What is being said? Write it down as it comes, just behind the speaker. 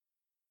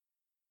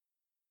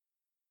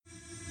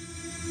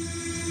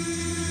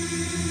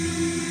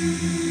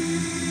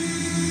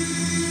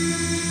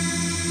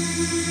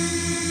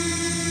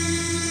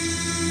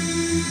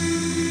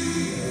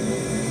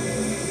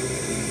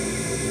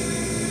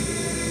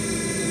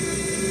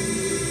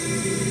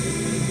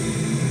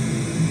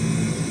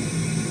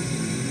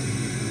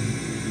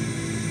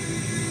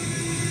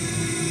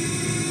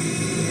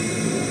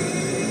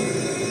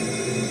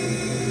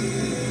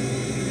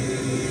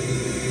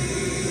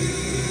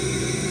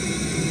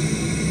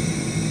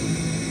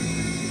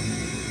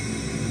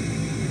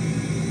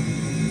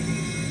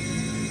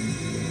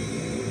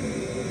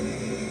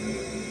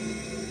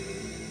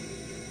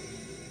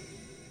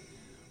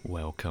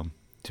Welcome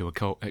to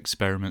Occult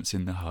Experiments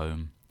in the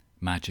Home,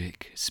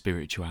 Magic,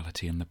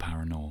 Spirituality and the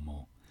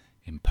Paranormal,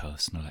 in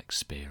personal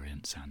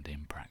experience and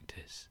in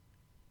practice.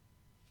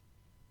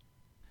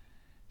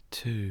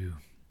 2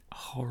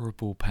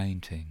 horrible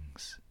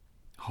paintings,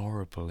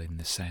 horrible in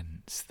the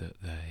sense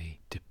that they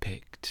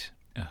depict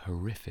a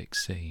horrific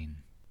scene,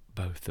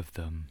 both of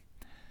them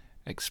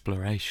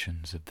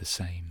explorations of the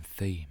same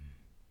theme,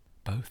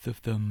 both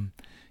of them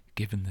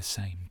given the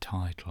same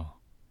title,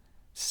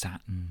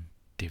 Saturn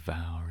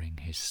Devouring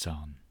His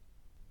Son.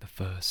 The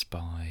first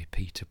by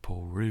Peter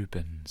Paul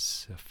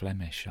Rubens, a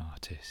Flemish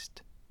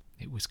artist.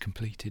 It was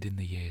completed in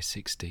the year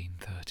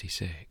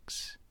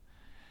 1636.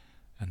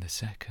 And the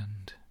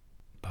second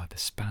by the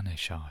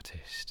Spanish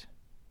artist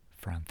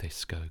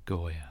Francisco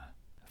Goya,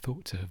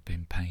 thought to have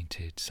been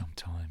painted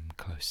sometime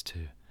close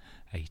to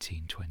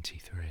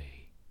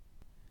 1823.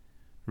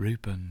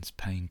 Rubens'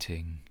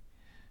 painting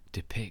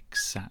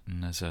depicts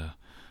Saturn as a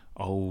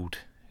old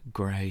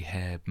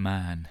grey-haired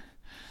man,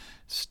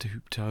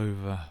 stooped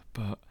over,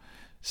 but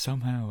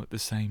somehow at the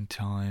same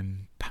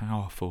time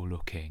powerful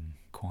looking,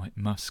 quite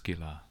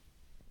muscular.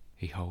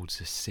 He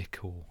holds a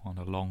sickle on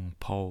a long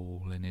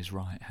pole in his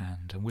right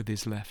hand, and with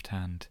his left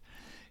hand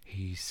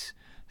he's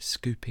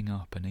scooping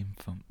up an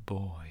infant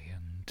boy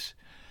and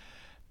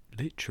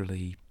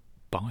literally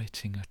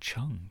biting a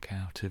chunk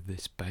out of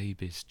this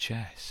baby's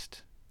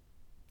chest.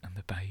 And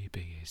the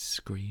baby is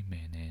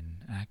screaming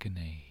in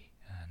agony,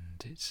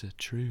 and it's a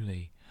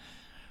truly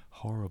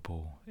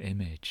horrible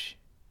image.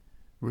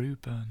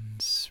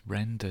 Rubens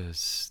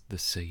renders the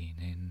scene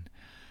in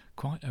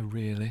quite a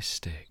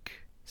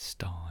realistic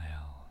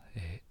style.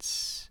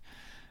 It's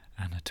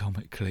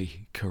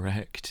anatomically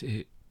correct.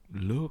 It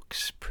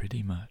looks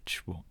pretty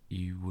much what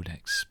you would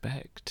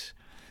expect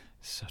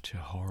such a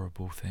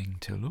horrible thing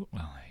to look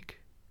like.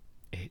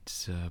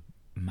 It's a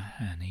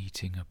man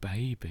eating a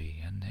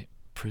baby, and it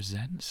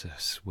presents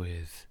us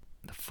with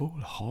the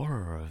full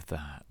horror of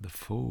that, the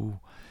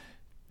full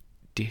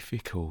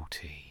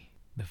difficulty,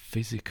 the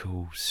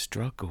physical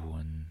struggle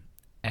and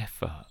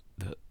effort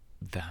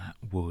that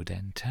would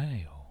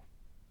entail.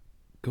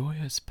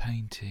 Goya's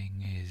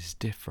painting is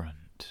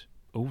different,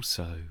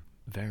 also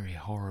very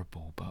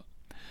horrible, but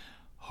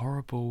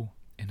horrible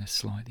in a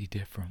slightly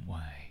different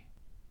way.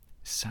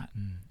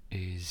 Saturn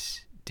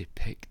is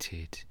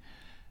depicted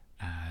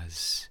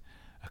as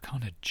a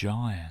kind of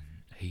giant.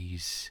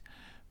 He's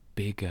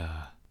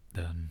bigger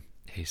than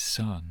his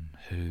son,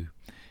 who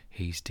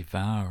he's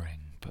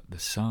devouring, but the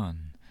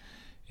son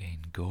in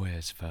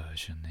Goya's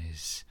version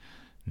is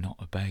not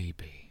a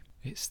baby.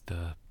 It's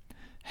the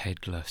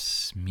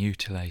headless,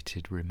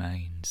 mutilated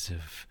remains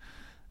of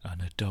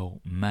an adult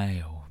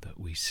male that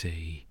we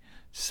see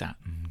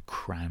Saturn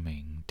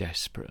cramming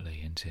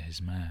desperately into his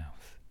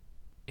mouth.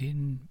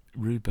 In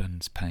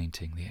Rubens'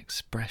 painting, the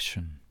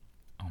expression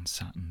on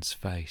Saturn's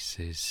face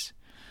is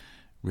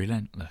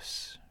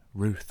relentless,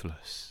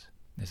 ruthless.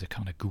 There's a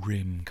kind of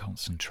grim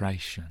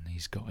concentration.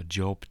 He's got a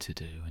job to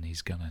do and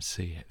he's going to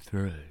see it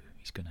through.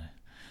 He's going to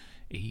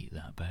eat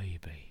that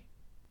baby.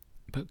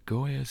 But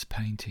Goya's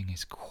painting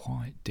is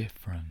quite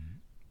different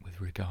with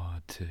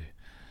regard to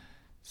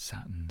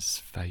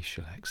Saturn's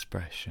facial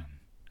expression.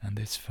 And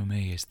this for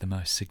me is the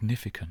most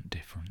significant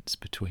difference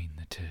between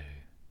the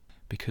two.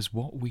 Because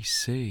what we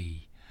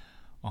see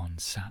on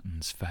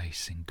Saturn's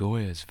face in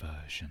Goya's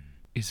version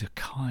is a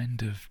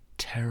kind of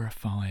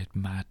terrified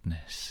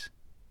madness.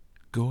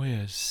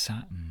 Goya's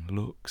Saturn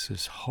looks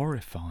as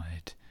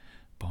horrified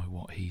by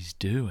what he's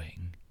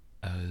doing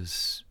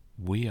as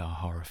we are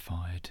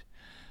horrified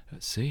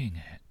at seeing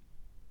it.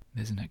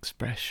 There's an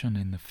expression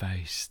in the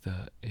face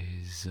that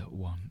is at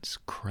once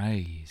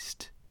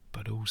crazed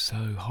but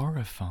also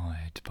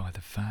horrified by the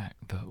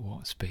fact that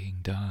what's being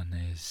done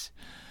is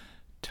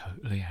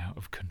totally out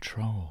of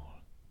control.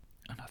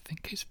 And I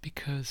think it's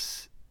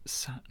because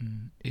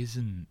Saturn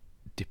isn't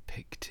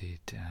depicted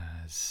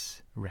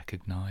as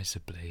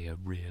recognisably a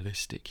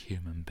realistic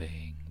human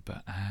being,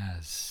 but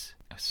as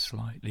a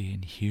slightly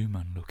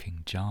inhuman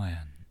looking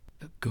giant,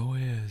 that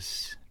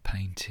Goya's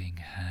painting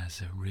has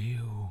a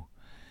real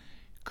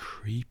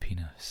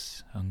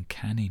creepiness,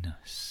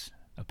 uncanniness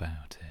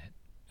about it,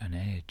 an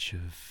edge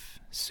of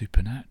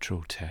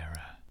supernatural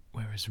terror,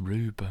 whereas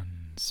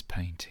Rubens'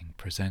 painting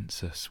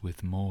presents us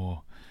with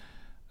more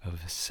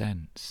of a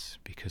sense,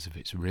 because of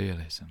its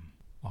realism,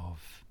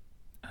 of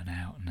an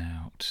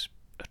out-and-out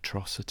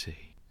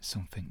atrocity,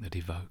 something that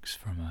evokes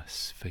from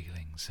us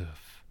feelings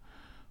of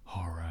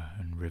horror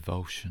and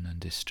revulsion and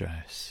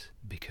distress,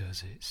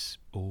 because it's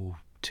all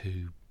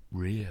too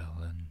real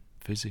and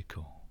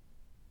physical.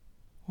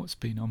 What's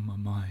been on my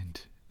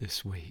mind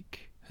this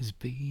week has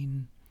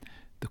been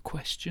the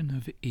question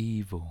of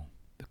evil,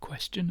 the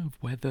question of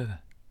whether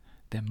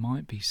there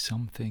might be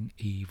something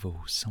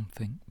evil,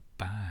 something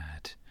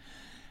bad,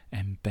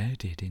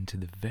 embedded into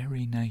the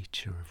very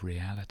nature of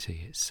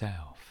reality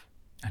itself.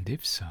 And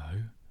if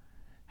so,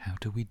 how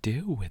do we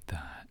deal with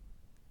that?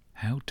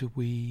 How do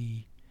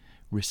we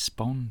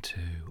respond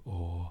to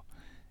or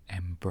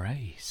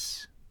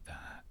embrace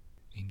that?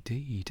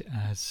 Indeed,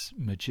 as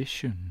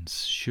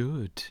magicians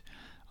should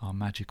our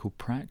magical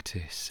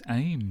practice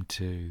aim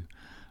to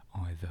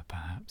either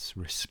perhaps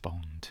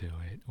respond to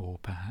it or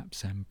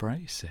perhaps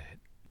embrace it.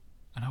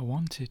 And I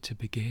wanted to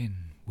begin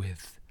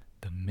with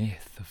the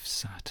myth of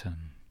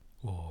Saturn,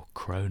 or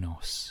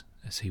Cronos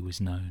as he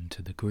was known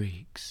to the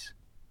Greeks,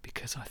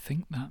 because I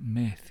think that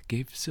myth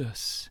gives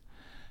us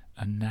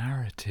a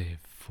narrative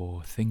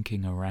for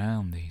thinking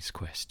around these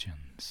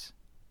questions.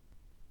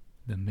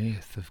 The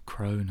myth of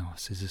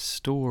Cronos is a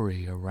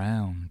story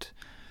around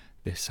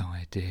this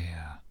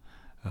idea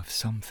of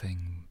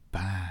something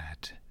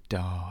bad,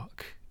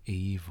 dark,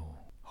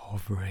 evil,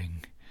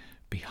 hovering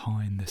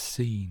behind the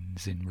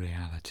scenes in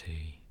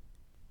reality,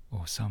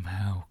 or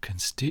somehow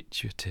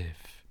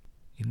constitutive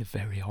in the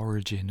very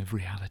origin of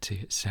reality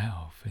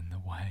itself, in the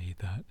way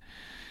that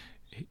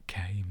it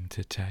came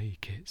to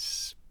take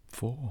its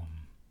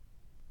form.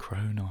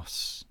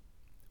 Cronos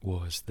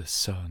was the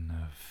son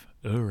of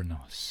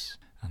Uranos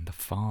and the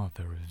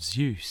father of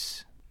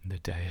Zeus, the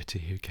deity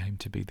who came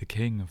to be the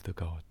king of the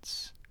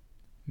gods.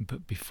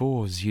 But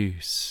before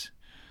Zeus,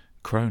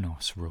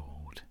 Cronos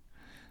ruled,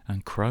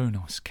 and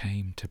Cronos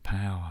came to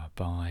power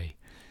by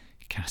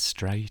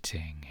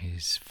castrating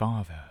his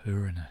father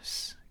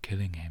Uranus,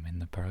 killing him in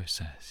the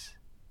process.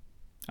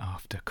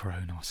 After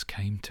Cronos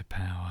came to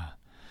power,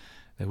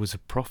 there was a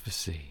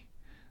prophecy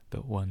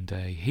that one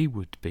day he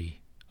would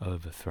be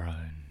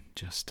overthrown,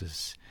 just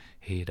as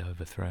he had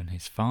overthrown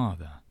his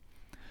father,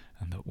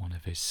 and that one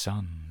of his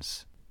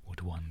sons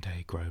would one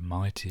day grow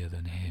mightier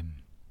than him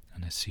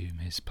and assume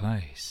his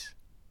place.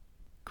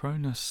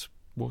 Cronos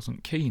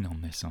wasn't keen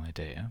on this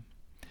idea.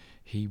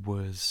 He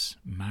was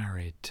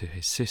married to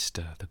his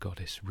sister, the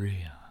goddess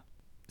Rhea.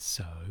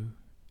 So,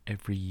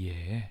 every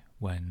year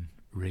when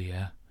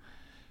Rhea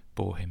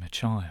bore him a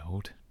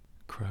child,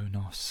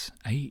 Cronos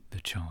ate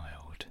the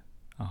child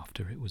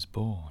after it was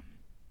born.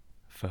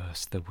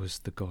 First there was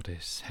the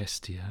goddess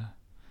Hestia,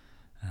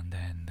 and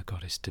then the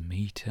goddess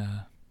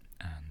Demeter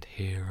and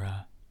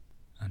Hera,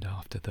 and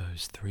after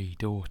those 3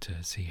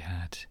 daughters he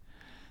had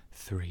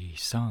 3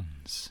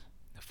 sons,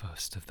 the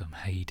first of them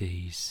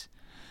Hades,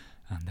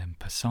 and then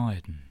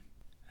Poseidon,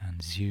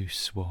 and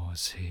Zeus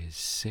was his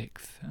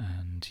 6th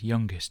and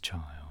youngest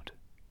child.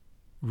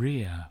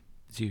 Rhea,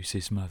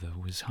 Zeus's mother,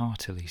 was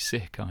heartily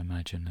sick, I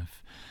imagine,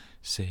 of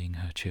seeing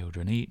her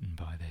children eaten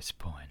by this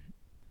point.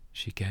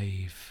 She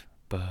gave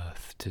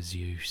birth to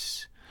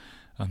Zeus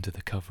under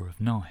the cover of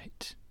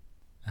night,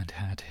 and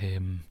had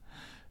him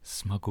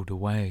smuggled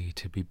away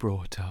to be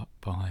brought up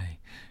by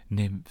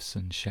nymphs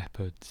and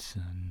shepherds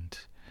and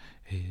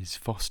his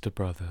foster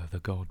brother, the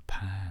god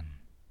Pan.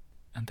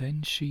 And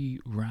then she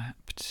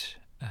wrapped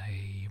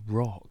a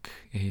rock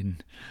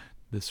in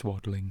the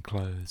swaddling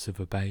clothes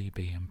of a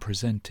baby and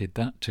presented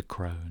that to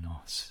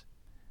Cronos.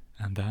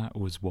 And that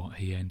was what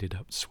he ended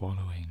up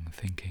swallowing,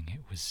 thinking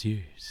it was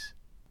Zeus.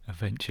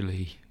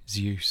 Eventually,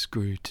 Zeus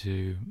grew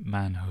to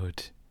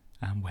manhood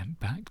and went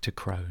back to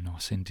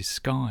Cronos in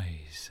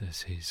disguise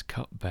as his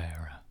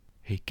cupbearer.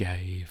 He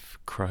gave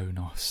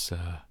Cronos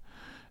a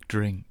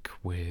drink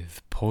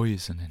with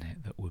poison in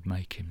it that would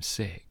make him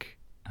sick,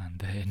 and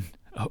then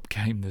up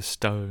came the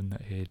stone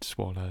that he had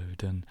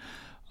swallowed, and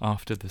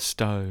after the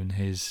stone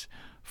his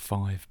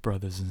 5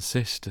 brothers and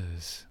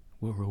sisters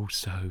were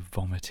also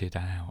vomited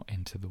out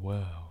into the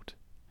world.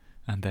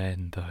 And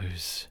then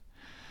those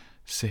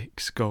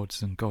 6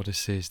 gods and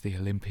goddesses, the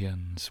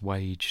Olympians,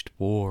 waged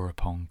war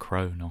upon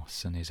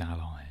Cronos and his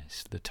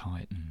allies, the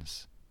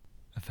Titans.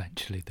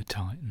 Eventually the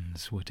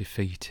Titans were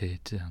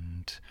defeated,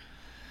 and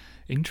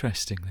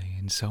interestingly,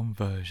 in some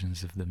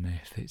versions of the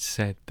myth, it's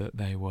said that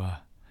they were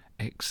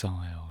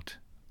exiled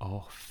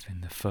off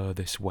in the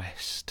furthest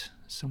west,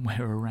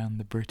 somewhere around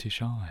the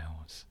British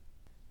Isles.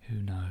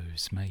 Who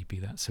knows, maybe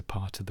that's a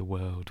part of the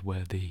world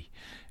where the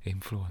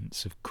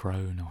influence of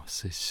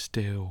Cronos is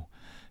still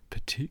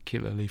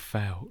particularly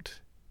felt.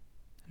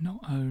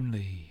 Not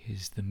only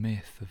is the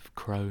myth of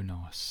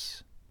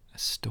Cronos a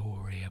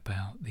story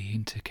about the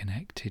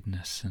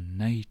interconnectedness and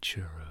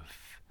nature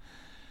of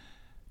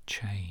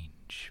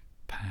change,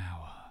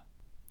 power,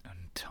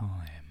 and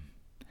time,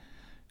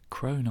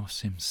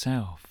 Cronos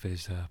himself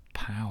is a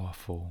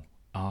powerful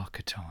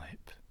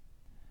archetype.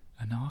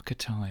 An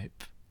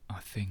archetype, I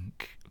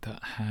think,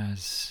 that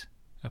has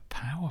a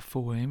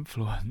powerful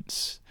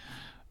influence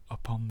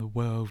upon the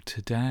world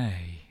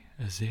today,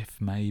 as if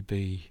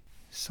maybe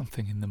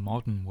something in the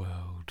modern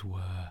world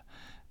were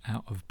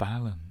out of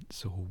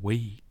balance or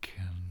weak,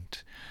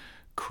 and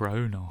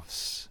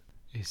Cronos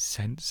is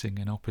sensing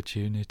an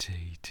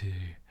opportunity to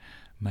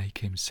make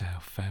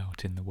himself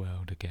felt in the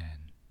world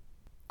again.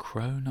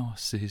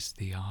 Cronos is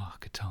the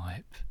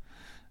archetype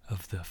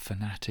of the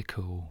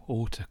fanatical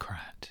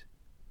autocrat.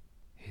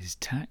 His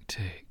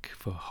tactic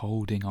for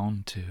holding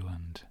on to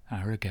and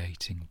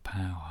arrogating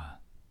power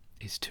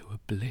is to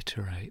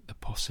obliterate the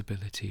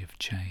possibility of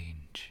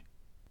change.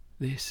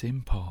 This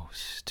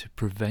impulse to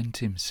prevent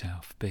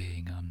himself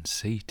being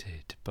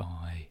unseated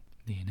by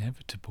the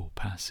inevitable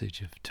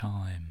passage of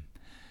time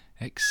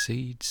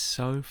exceeds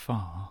so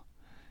far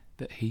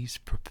that he's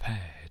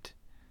prepared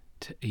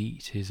to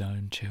eat his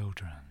own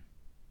children.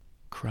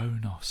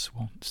 Cronos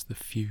wants the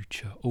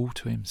future all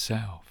to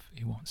himself.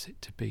 He wants it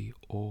to be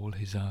all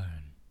his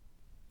own,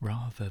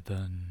 rather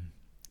than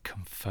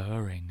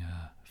conferring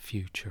a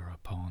future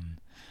upon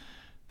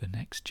the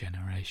next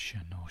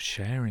generation or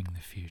sharing the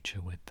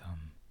future with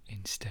them.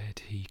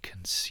 Instead, he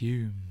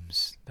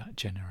consumes that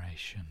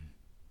generation,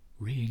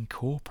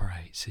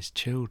 reincorporates his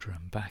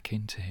children back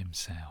into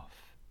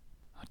himself.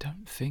 I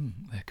don't think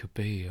there could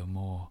be a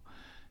more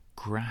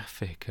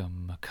graphic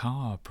and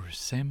macabre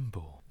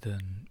symbol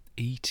than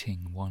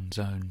eating one's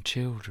own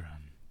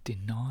children,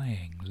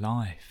 denying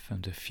life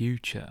and a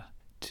future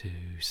to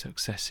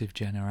successive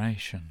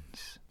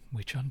generations,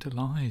 which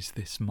underlies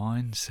this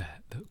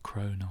mindset that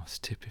Cronos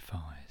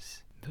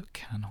typifies, that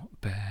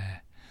cannot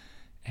bear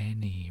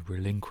any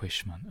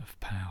relinquishment of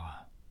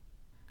power.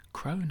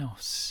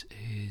 Cronos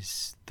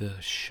is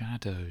the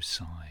shadow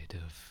side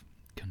of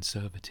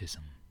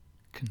conservatism.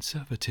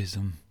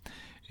 Conservatism,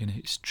 in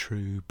its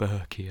true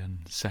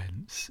Burkean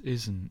sense,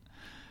 isn't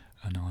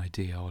an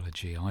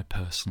ideology I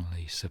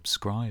personally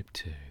subscribe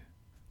to,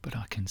 but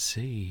I can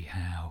see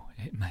how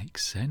it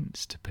makes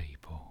sense to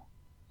people.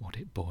 What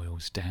it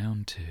boils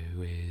down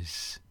to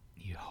is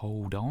you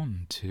hold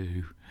on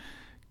to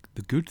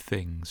the good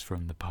things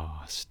from the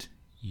past.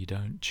 You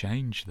don't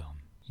change them.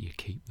 You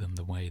keep them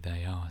the way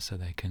they are so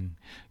they can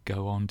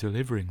go on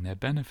delivering their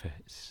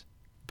benefits.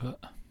 But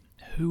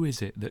who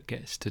is it that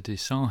gets to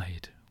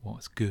decide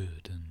what's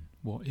good and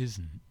what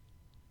isn't?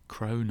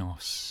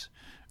 Cronos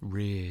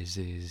rears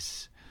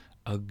his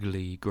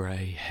ugly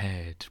grey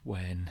head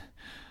when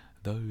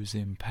those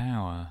in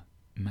power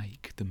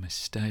make the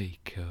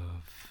mistake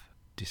of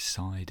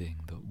deciding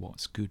that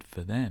what's good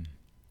for them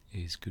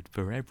is good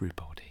for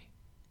everybody.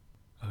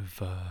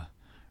 Over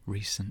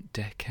recent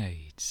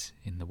decades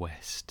in the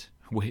West,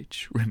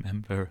 which,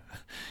 remember,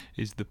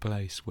 is the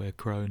place where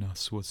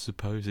Cronos was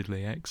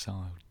supposedly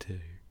exiled to,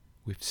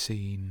 we've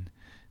seen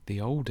the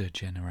older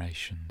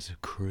generations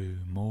accrue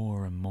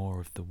more and more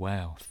of the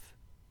wealth,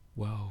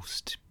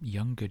 whilst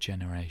younger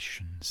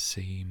generations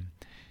seem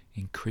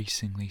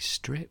increasingly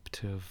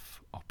stripped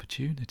of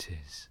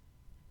opportunities.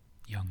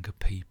 Younger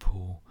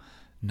people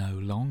no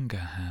longer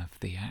have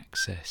the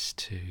access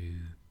to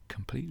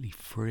completely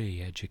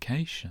free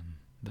education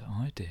that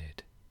I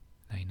did.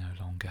 They no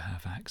longer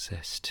have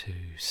access to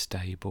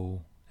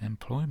stable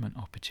employment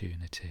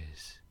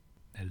opportunities.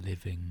 They're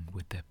living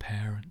with their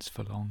parents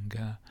for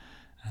longer,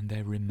 and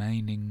they're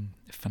remaining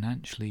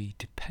financially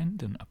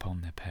dependent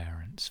upon their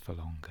parents for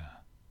longer.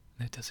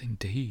 There does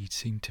indeed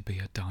seem to be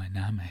a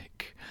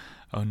dynamic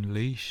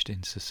unleashed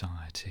in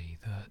society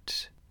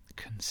that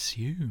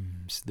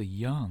consumes the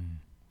young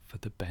for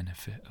the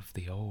benefit of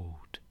the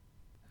old.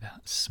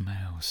 That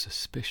smells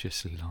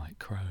suspiciously like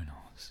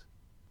Cronos.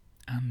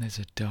 And there's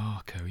a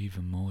darker,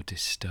 even more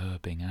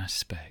disturbing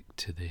aspect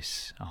to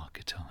this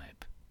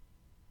archetype.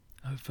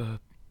 Over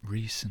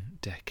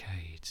recent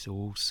decades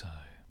also,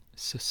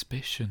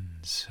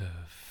 suspicions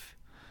have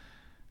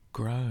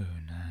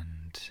grown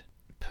and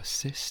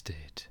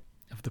persisted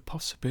of the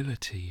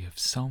possibility of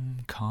some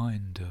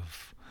kind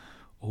of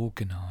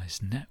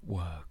organised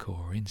network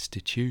or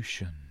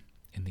institution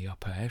in the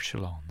upper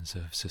echelons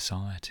of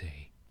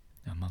society,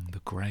 among the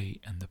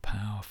great and the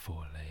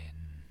powerful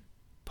in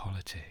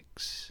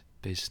politics,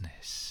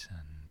 business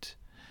and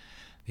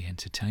the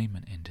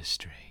entertainment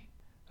industry,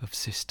 of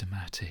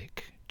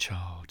systematic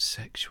child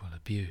sexual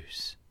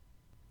abuse.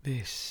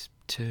 This,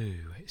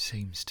 too, it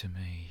seems to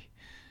me,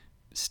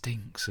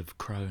 stinks of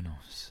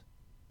Cronos.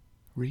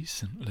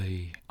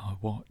 Recently I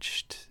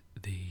watched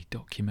the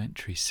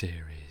documentary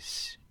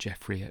series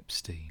Jeffrey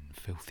Epstein,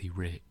 Filthy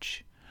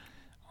Rich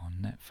on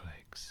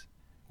Netflix,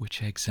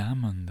 which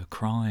examined the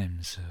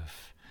crimes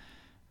of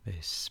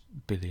this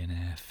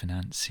billionaire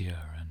financier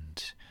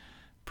and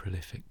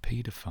prolific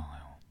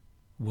paedophile.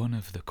 One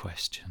of the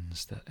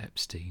questions that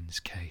Epstein's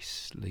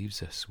case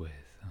leaves us with,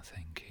 I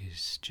think,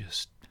 is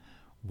just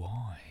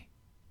why?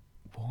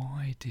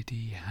 Why did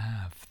he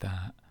have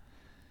that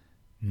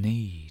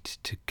need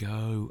to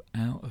go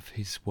out of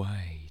his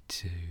way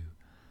to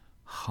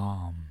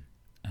harm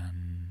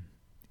and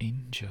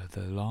injure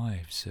the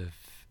lives of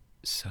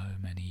so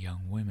many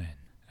young women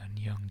and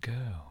young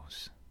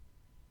girls?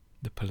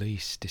 The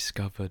police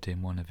discovered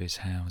in one of his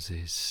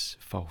houses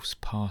false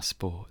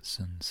passports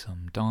and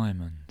some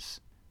diamonds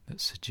that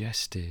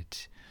suggested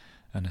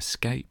an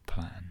escape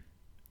plan.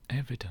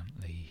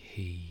 Evidently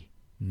he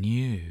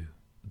knew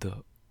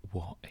that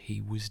what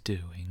he was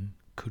doing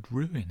could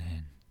ruin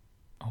him.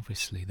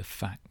 Obviously the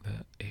fact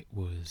that it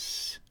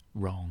was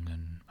wrong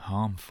and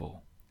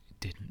harmful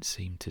didn't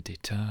seem to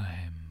deter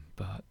him,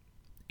 but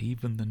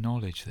even the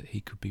knowledge that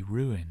he could be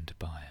ruined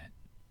by it,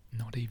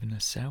 not even a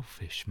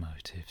selfish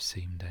motive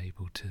seemed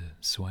able to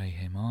sway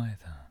him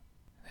either.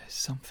 There's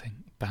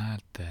something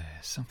bad there,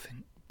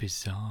 something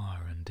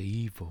bizarre and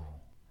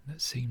evil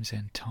that seems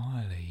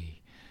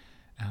entirely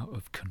out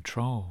of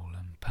control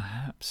and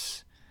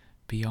perhaps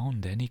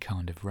beyond any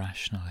kind of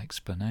rational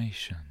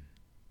explanation.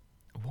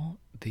 What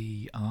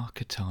the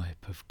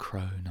archetype of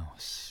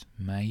Cronos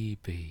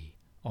maybe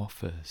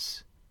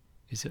offers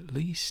is at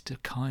least a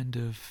kind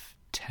of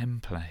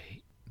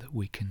template that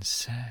we can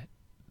set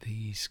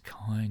these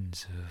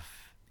kinds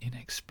of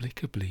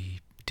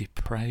inexplicably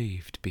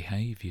depraved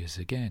behaviours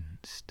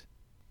against.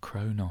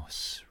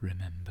 Cronos,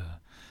 remember,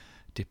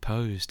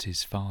 deposed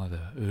his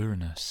father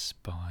Uranus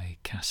by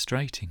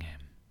castrating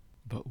him.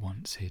 But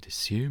once he'd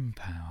assumed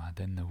power,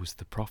 then there was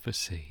the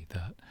prophecy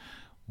that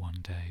one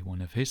day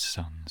one of his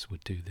sons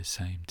would do the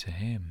same to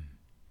him.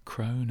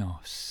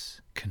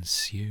 Cronos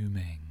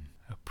consuming,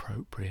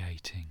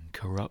 appropriating,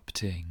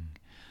 corrupting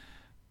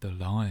the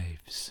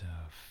lives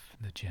of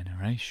the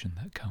generation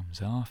that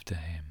comes after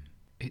him.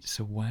 It's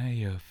a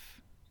way of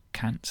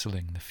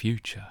cancelling the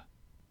future,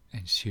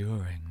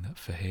 ensuring that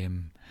for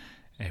him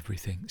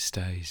everything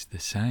stays the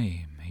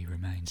same, he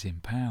remains in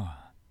power.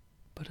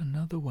 But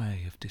another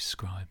way of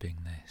describing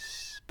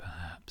this,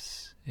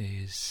 perhaps,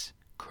 is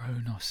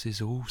Cronos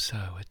is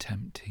also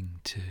attempting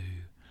to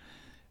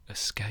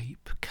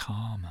escape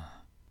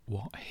karma.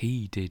 What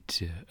he did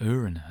to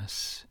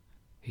Uranus,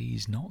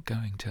 he's not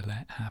going to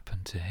let happen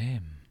to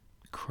him.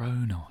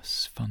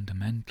 Cronos,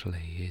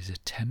 fundamentally, is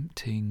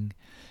attempting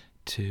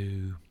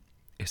to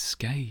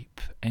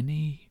escape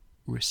any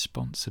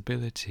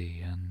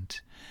responsibility and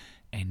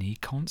any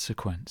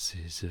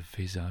consequences of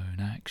his own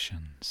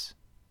actions.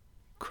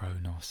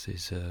 Cronos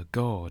is a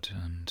god,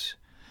 and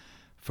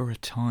for a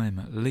time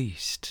at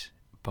least,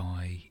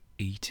 by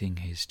eating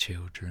his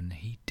children,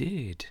 he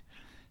did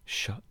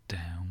shut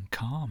down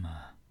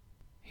karma.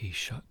 He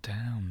shut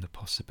down the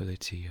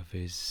possibility of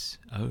his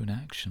own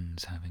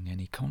actions having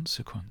any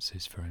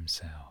consequences for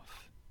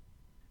himself.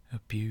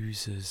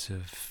 Abusers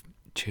of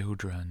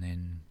children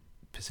in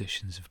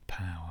positions of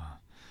power,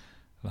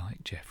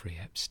 like Jeffrey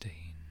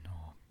Epstein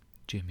or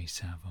Jimmy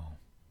Savile,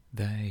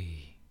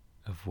 they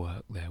have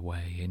worked their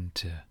way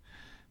into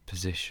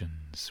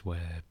positions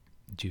where,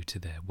 due to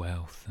their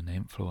wealth and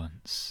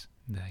influence,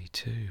 they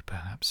too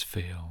perhaps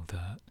feel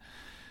that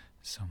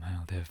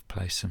somehow they've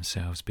placed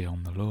themselves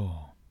beyond the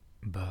law.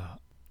 But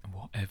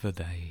whatever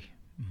they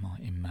might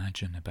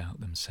imagine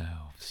about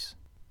themselves,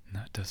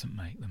 that doesn't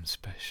make them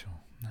special.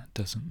 That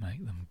doesn't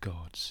make them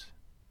gods.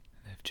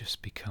 They've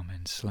just become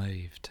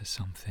enslaved to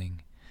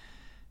something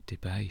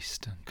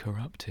debased and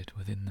corrupted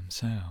within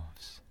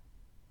themselves.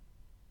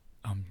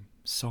 I'm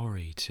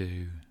sorry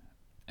to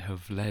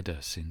have led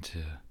us into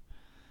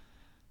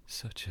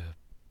such a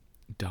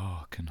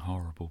dark and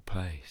horrible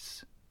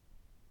place,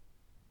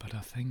 but I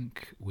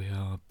think we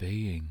are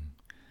being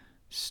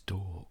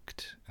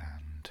stalked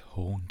and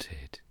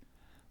haunted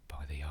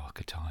by the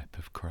archetype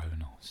of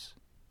Cronos,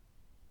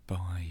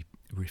 by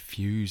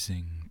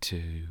refusing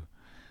to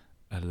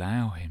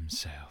allow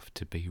himself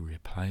to be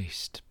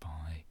replaced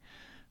by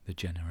the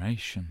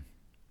generation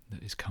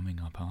that is coming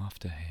up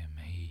after him.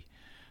 He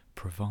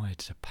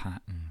provides a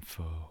pattern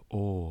for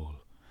all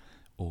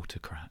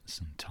autocrats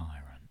and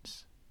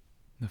tyrants.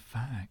 The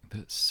fact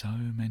that so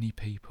many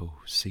people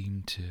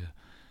seem to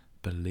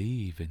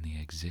believe in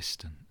the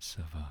existence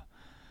of a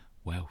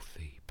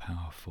wealthy,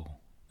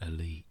 powerful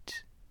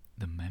elite,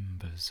 the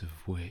members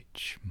of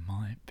which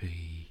might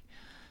be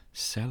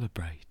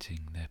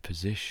celebrating their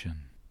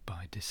position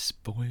by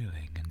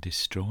despoiling and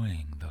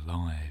destroying the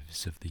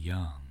lives of the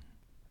young.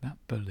 That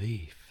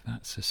belief,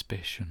 that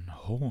suspicion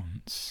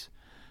haunts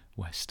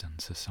Western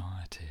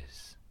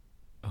societies.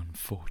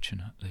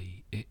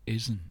 Unfortunately, it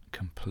isn't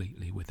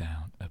completely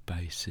without a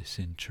basis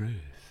in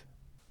truth.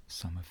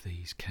 Some of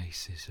these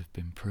cases have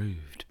been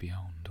proved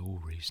beyond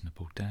all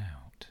reasonable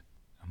doubt,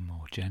 and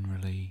more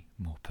generally,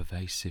 more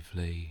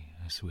pervasively,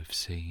 as we've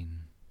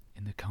seen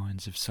in the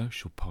kinds of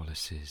social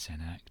policies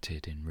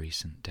enacted in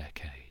recent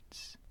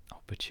decades.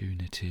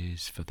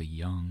 Opportunities for the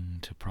young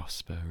to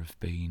prosper have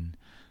been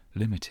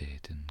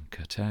limited and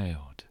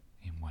curtailed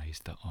in ways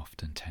that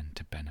often tend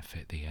to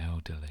benefit the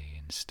elderly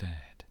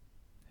instead.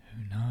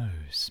 Who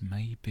knows,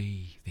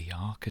 maybe the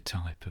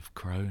archetype of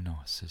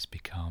Cronos has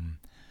become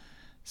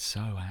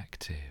so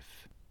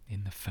active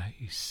in the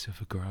face of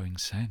a growing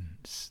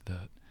sense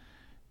that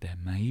there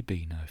may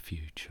be no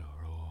future,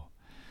 or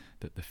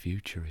that the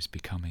future is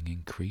becoming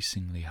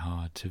increasingly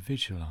hard to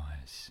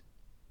visualize.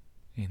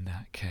 In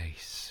that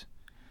case,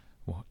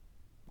 what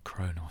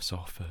Cronos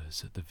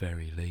offers at the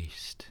very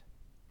least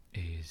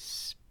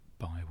is,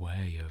 by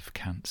way of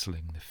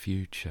cancelling the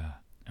future,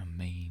 a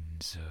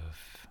means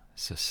of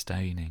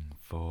sustaining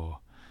for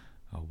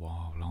a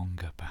while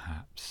longer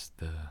perhaps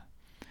the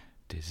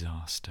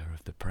disaster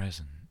of the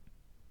present.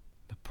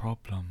 The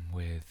problem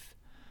with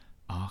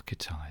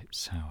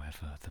archetypes,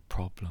 however, the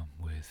problem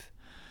with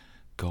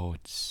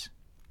gods,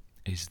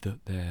 is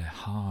that they're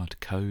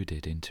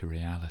hard-coded into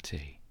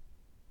reality.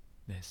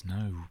 There's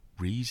no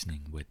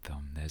reasoning with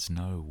them, there's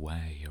no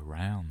way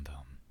around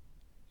them.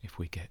 If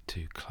we get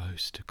too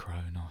close to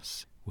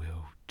Cronos,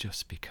 we'll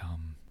just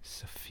become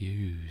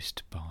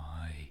suffused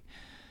by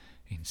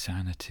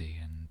insanity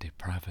and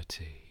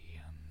depravity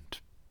and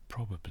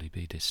probably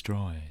be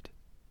destroyed.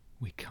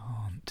 We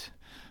can't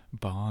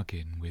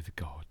bargain with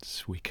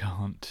gods. We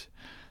can't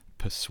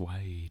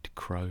persuade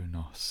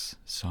Cronos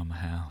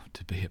somehow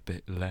to be a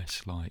bit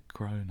less like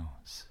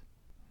Cronos.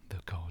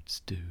 the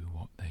gods do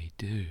what they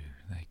do.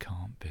 They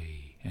can't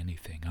be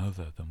anything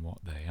other than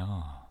what they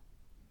are.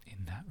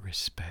 In that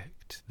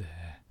respect,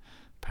 they're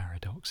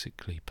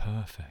paradoxically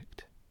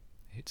perfect.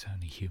 It's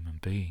only human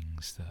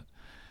beings that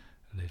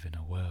live in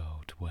a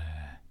world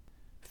where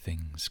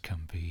things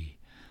can be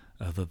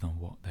other than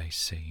what they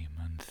seem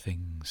and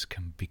things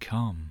can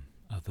become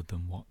other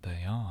than what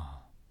they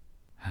are.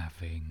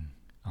 Having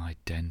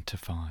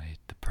identified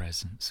the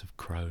presence of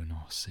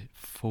Cronos, it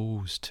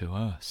falls to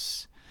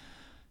us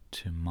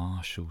to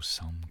marshal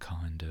some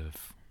kind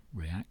of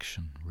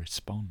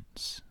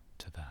response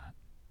to that.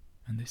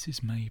 And this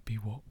is maybe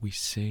what we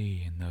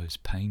see in those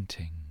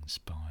paintings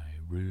by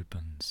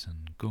Rubens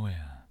and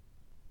Goya.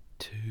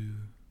 Two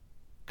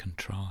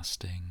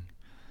contrasting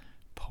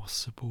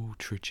possible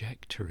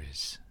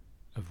trajectories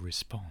of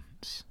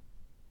response.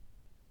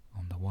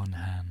 On the one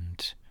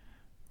hand,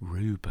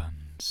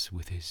 Rubens,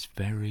 with his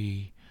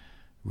very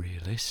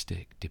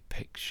realistic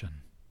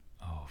depiction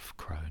of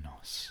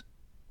Cronos,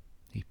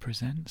 he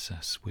presents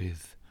us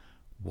with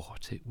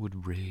what it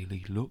would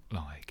really look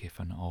like if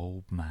an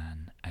old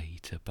man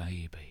ate a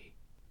baby.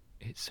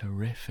 It's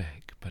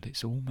horrific, but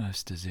it's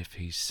almost as if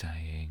he's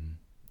saying,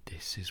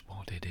 this is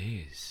what it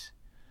is.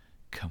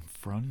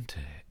 Confront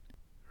it.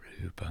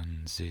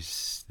 Rubens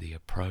is the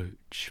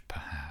approach,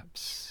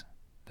 perhaps,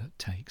 that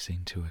takes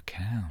into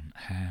account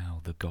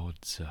how the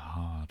gods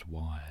are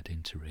hardwired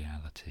into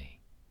reality.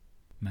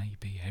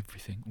 Maybe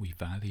everything we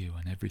value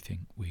and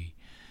everything we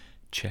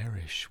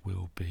cherish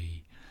will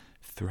be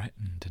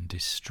threatened and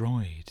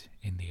destroyed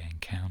in the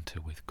encounter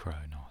with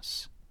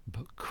Cronos.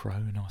 But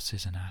Cronos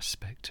is an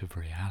aspect of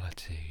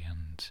reality,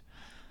 and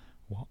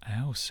what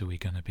else are we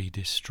going to be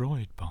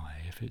destroyed by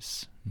if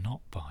it's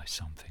not by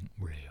something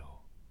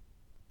real?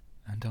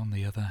 And on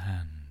the other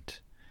hand,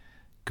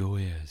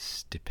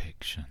 Goya's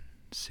depiction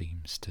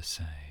seems to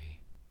say,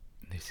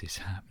 this is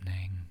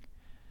happening,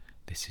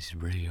 this is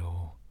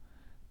real,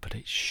 but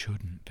it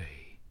shouldn't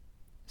be.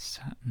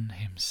 Saturn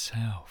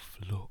himself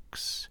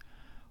looks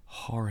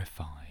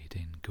horrified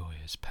in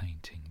Goya's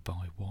painting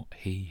by what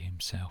he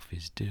himself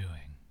is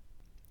doing.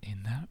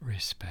 In that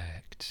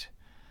respect,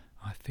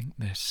 I think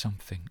there's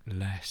something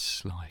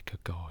less like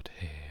a god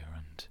here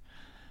and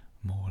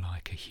more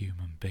like a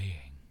human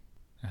being.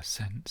 A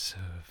sense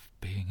of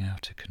being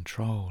out of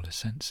control, a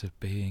sense of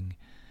being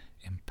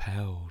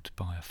impelled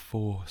by a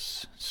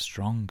force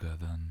stronger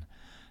than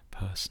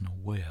personal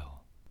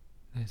will.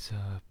 There's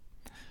a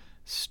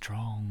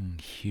strong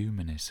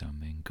humanism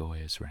in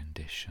Goya's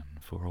rendition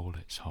for all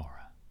its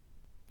horror.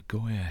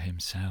 Goya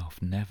himself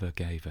never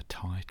gave a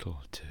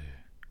title to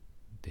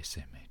this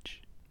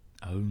image.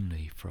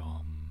 Only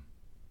from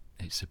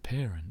its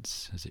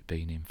appearance has it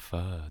been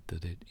inferred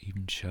that it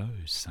even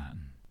shows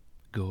Saturn.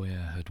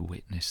 Goya had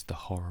witnessed the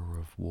horror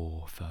of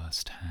war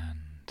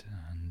firsthand,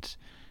 and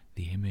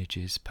the image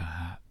is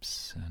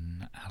perhaps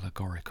an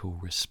allegorical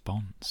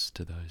response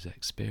to those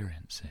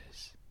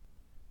experiences.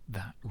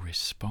 That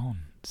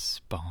response,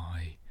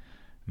 by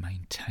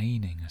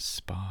maintaining a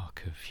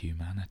spark of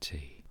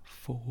humanity,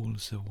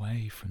 falls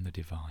away from the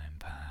divine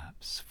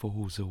perhaps,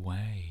 falls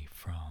away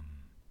from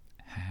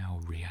how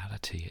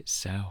reality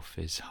itself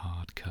is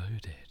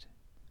hard-coded,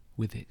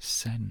 with its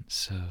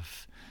sense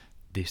of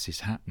this is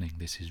happening,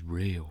 this is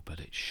real,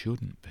 but it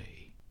shouldn't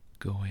be.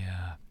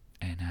 Goya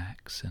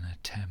enacts an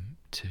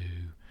attempt to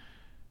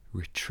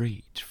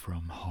retreat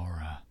from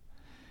horror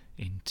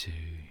into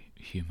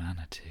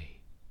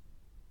humanity.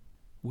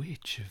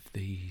 Which of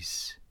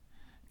these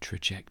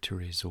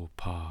trajectories or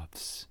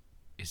paths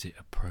is it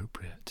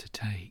appropriate to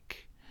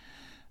take,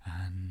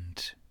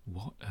 and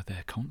what are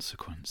their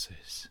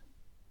consequences?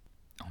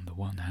 On the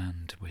one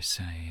hand, we're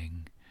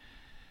saying,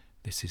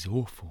 this is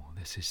awful,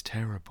 this is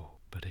terrible,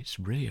 but it's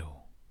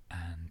real,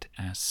 and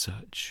as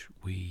such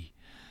we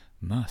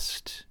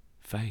must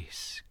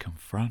face,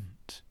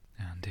 confront,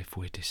 and if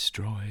we're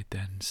destroyed,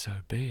 then so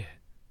be it.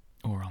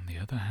 Or on the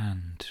other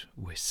hand,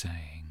 we're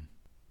saying,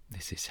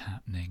 this is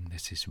happening,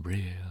 this is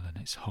real, and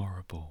it's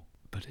horrible,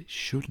 but it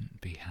shouldn't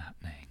be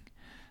happening,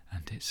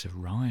 and it's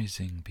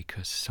arising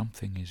because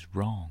something is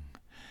wrong,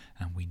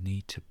 and we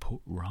need to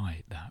put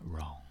right that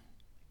wrong.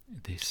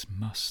 This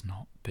must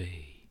not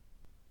be.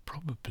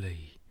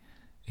 Probably,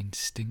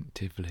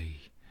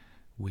 instinctively,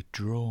 we're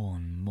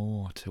drawn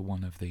more to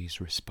one of these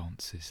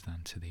responses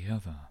than to the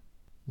other.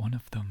 One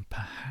of them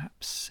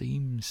perhaps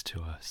seems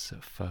to us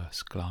at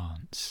first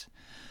glance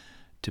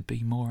to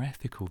be more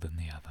ethical than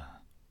the other.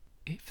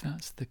 If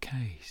that's the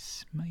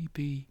case,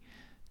 maybe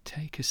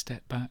take a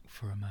step back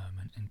for a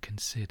moment and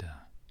consider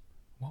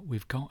what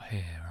we've got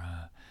here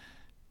are,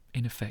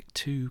 in effect,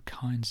 two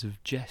kinds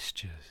of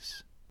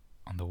gestures.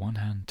 On the one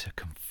hand, to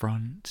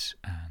confront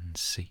and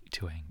seek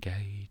to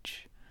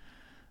engage.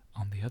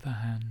 On the other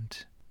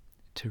hand,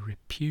 to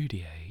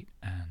repudiate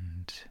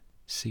and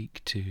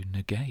seek to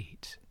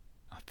negate.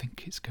 I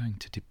think it's going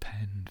to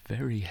depend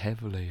very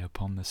heavily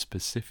upon the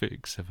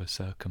specifics of a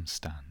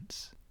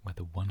circumstance,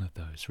 whether one of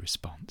those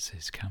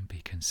responses can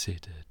be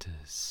considered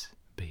as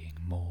being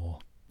more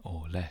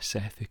or less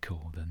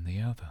ethical than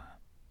the other.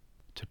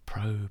 to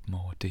probe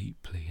more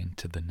deeply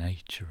into the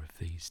nature of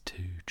these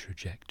two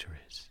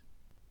trajectories.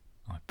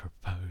 I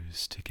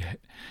propose to get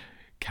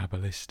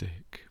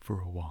Kabbalistic for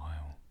a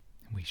while.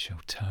 We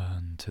shall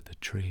turn to the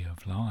Tree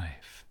of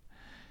Life,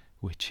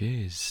 which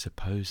is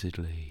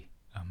supposedly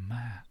a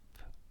map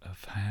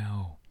of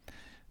how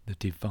the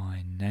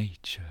divine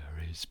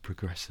nature is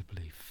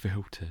progressively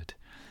filtered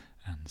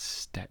and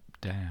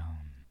stepped down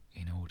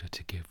in order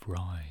to give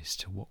rise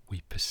to what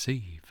we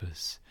perceive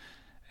as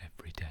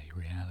everyday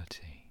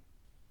reality.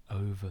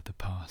 Over the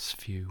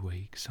past few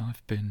weeks,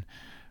 I've been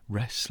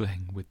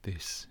wrestling with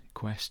this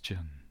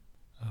question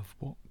of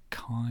what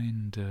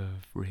kind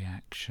of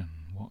reaction,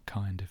 what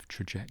kind of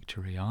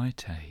trajectory I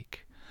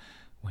take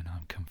when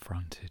I'm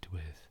confronted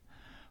with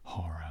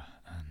horror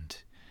and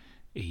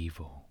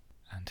evil,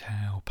 and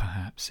how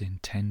perhaps in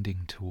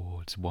tending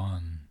towards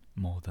one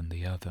more than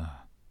the other,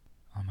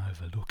 I'm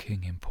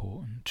overlooking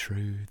important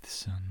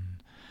truths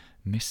and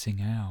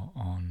missing out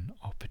on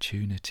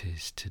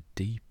opportunities to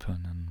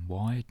deepen and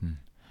widen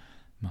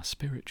my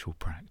spiritual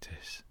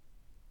practice.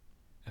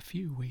 A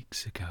few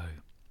weeks ago,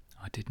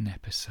 I did an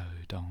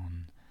episode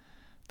on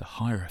the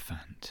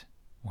Hierophant,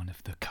 one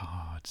of the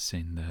cards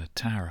in the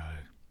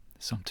tarot,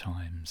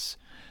 sometimes,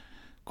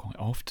 quite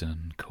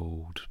often,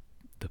 called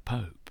the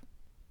Pope.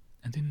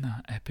 And in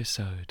that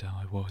episode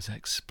I was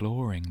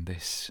exploring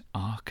this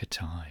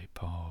archetype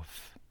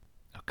of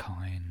a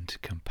kind,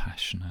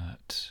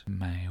 compassionate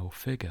male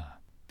figure.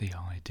 The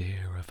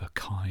idea of a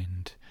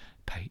kind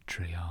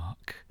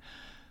patriarch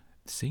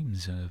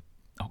seems an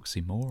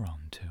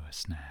oxymoron to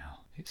us now.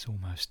 It's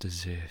almost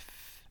as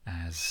if,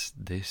 as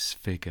this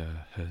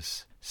figure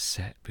has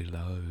set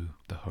below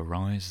the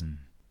horizon,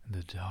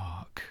 the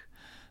dark,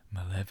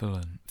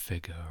 malevolent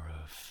figure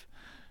of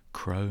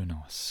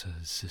Cronos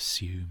has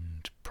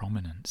assumed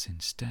prominence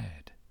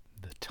instead.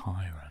 The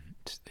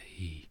tyrant,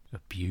 the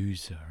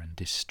abuser and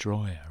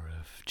destroyer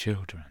of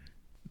children.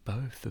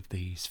 Both of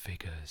these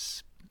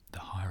figures, the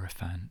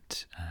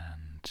Hierophant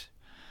and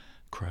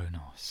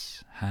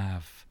Cronos,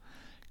 have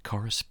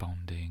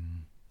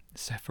corresponding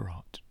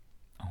Sephirot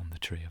on the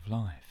Tree of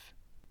Life.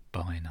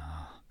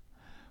 Bainar,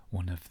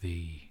 one of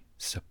the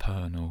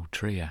supernal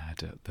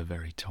triad at the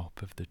very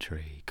top of the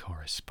tree,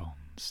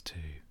 corresponds to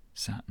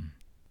Saturn,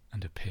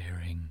 and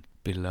appearing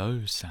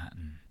below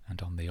Saturn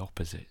and on the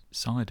opposite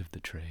side of the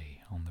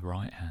tree, on the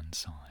right-hand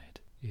side,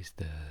 is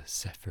the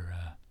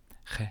Sephira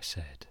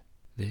Chesed.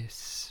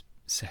 This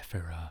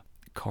Sephira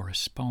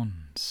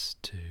corresponds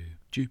to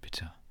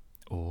Jupiter,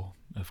 or,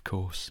 of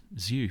course,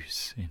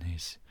 Zeus in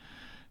his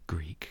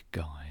Greek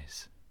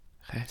guise.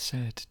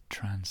 Chesed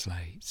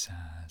translates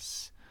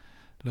as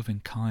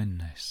loving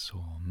kindness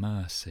or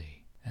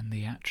mercy, and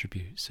the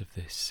attributes of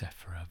this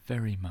Sephira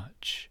very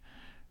much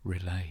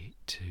relate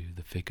to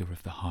the figure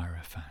of the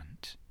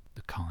Hierophant,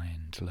 the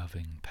kind,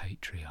 loving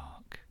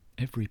patriarch.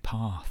 Every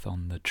path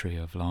on the Tree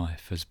of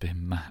Life has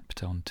been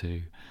mapped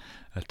onto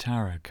a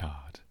tarot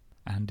card,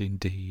 and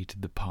indeed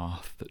the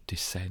path that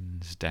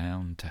descends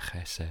down to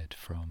Chesed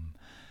from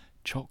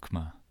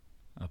Chokmah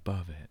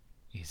above it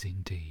is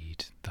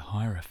indeed the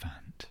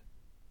Hierophant.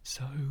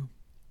 So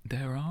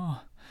there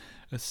are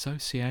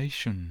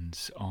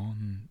associations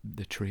on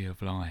the Tree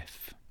of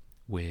Life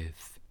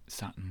with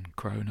Saturn,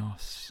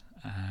 Cronos,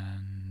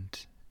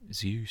 and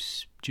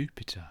Zeus,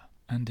 Jupiter.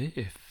 And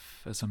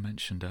if, as I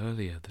mentioned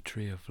earlier, the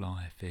Tree of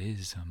Life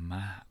is a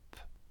map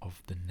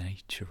of the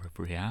nature of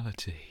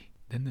reality,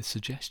 then the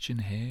suggestion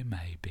here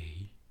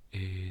maybe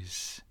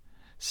is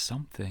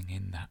something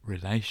in that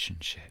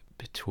relationship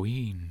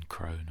between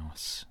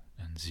Cronos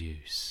and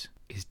Zeus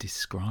is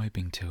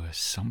describing to us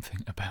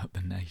something about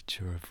the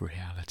nature of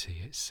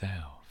reality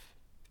itself.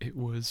 It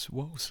was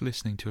whilst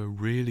listening to a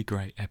really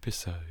great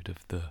episode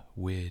of the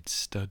Weird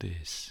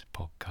Studies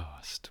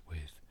podcast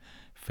with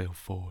Phil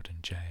Ford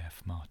and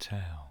J.F.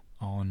 Martel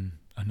on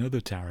another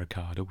tarot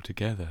card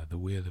altogether, the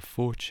Wheel of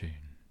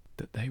Fortune,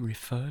 that they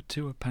referred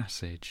to a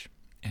passage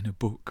in a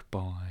book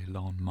by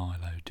Lon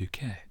Milo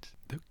Duquette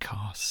that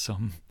casts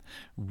some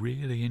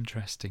really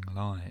interesting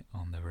light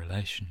on the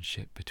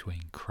relationship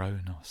between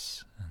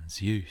Cronos and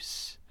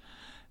Zeus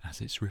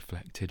as it's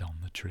reflected on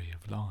the Tree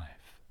of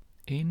Life.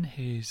 In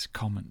his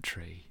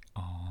commentary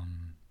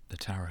on the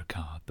tarot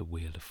card, the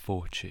Wheel of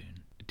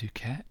Fortune,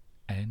 Duquette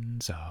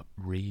ends up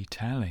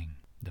retelling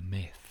the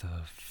myth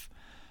of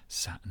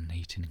Saturn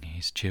eating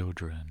his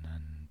children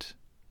and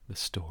the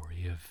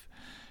story of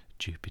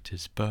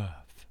Jupiter's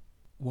birth.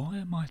 Why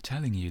am I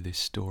telling you this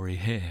story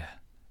here?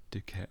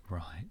 Duquette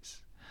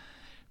writes.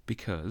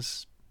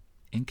 Because,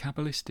 in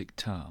Kabbalistic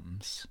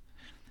terms,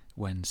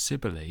 when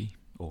Cybele,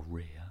 or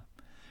Rhea,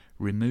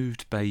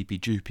 removed baby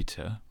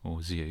Jupiter,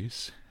 or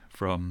Zeus,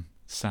 from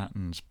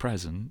Saturn's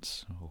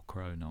presence, or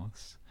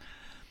Cronos,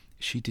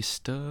 she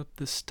disturbed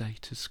the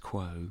status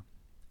quo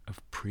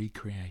of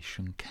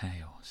pre-creation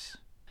chaos.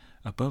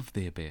 Above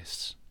the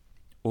abyss,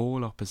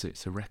 all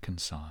opposites are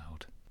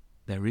reconciled.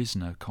 There is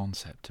no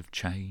concept of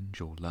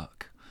change or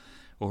luck,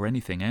 or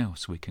anything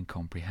else we can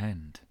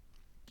comprehend.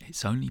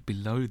 It's only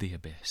below the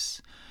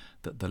abyss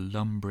that the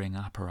lumbering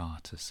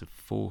apparatus of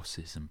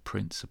forces and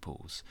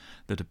principles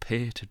that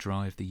appear to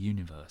drive the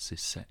universe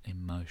is set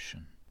in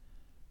motion.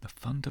 The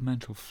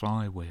fundamental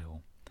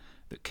flywheel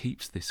that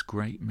keeps this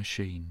great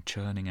machine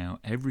churning out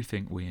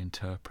everything we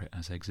interpret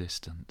as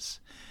existence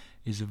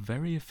is a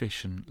very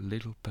efficient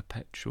little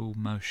perpetual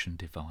motion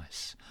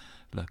device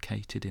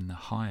located in the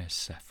highest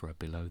Sephira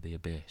below the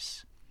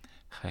abyss,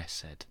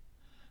 Chesed,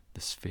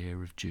 the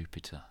sphere of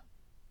Jupiter.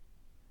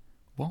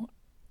 What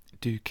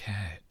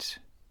Duquette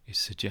is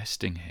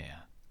suggesting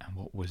here, and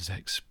what was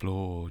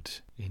explored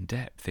in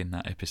depth in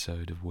that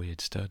episode of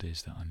Weird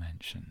Studies that I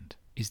mentioned,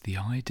 is the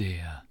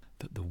idea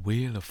that the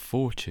Wheel of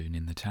Fortune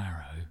in the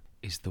Tarot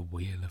is the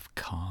Wheel of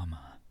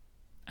Karma.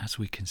 As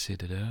we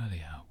considered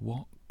earlier,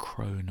 what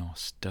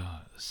Cronos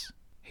does,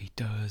 he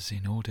does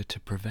in order to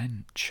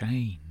prevent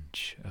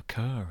change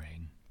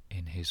occurring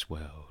in his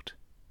world.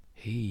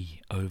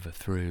 He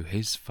overthrew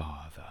his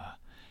father.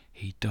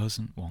 He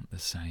doesn't want the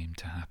same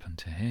to happen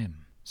to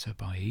him. So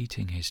by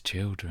eating his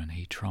children,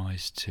 he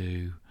tries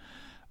to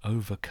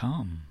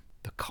overcome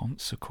the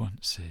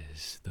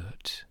consequences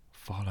that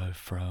follow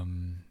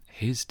from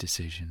his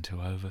decision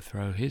to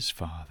overthrow his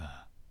father.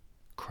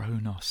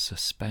 Cronos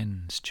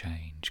suspends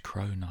change.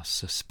 Cronos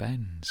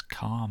suspends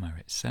karma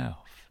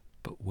itself.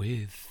 But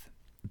with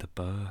the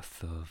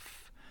birth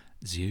of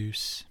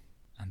Zeus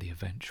and the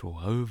eventual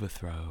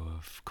overthrow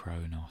of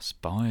Cronos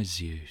by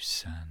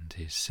Zeus and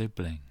his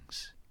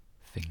siblings,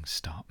 things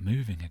start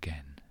moving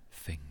again.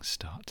 Things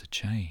start to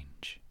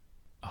change.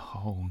 A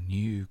whole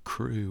new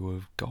crew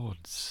of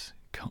gods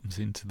comes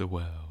into the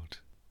world.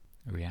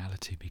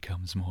 Reality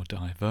becomes more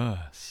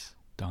diverse,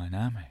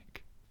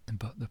 dynamic.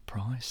 But the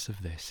price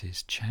of this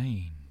is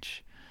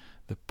change.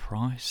 The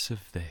price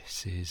of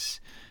this is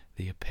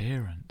the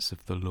appearance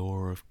of the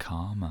law of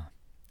karma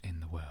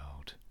in the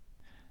world.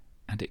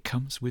 And it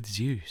comes with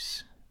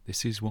Zeus.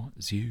 This is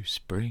what Zeus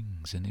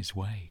brings in his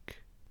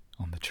wake.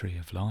 On the Tree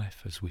of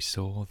Life, as we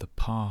saw, the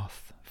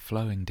path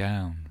flowing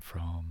down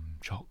from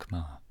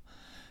Chokmah,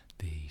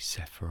 the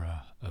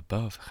Sephira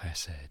above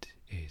Chesed,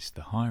 is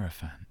the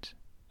Hierophant.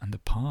 And the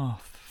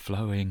path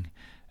flowing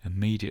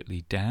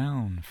immediately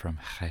down from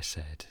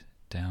Chesed,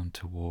 down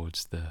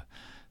towards the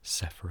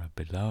Sephira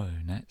below,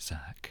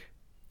 Netzach,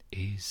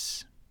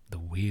 is the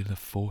Wheel of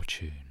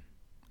Fortune,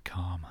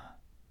 Karma.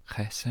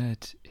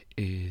 Chesed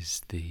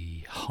is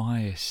the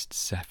highest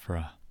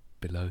Sephira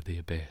below the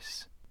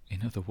abyss.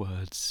 In other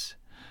words,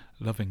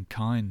 loving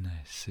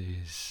kindness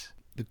is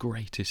the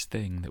greatest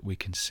thing that we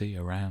can see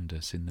around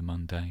us in the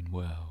mundane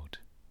world.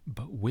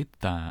 But with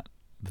that,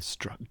 the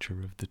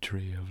structure of the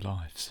Tree of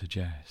Life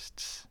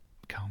suggests,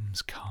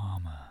 comes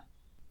karma.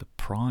 The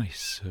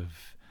price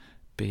of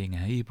being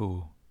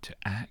able to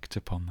act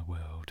upon the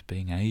world,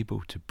 being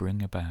able to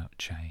bring about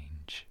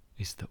change,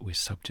 is that we're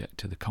subject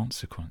to the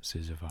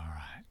consequences of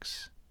our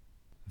acts.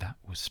 That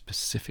was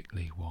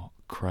specifically what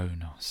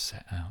Cronos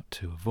set out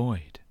to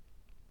avoid.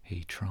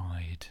 He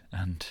tried,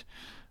 and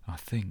I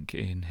think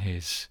in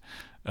his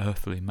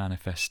earthly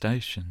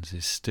manifestations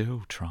is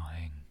still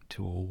trying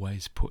to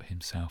always put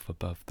himself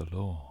above the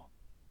law.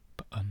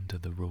 But under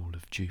the rule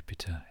of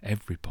Jupiter,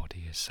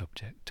 everybody is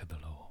subject to the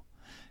law.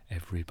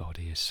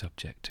 Everybody is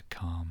subject to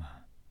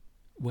karma.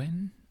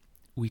 When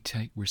we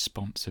take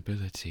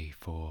responsibility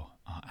for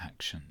our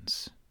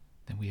actions,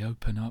 then we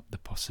open up the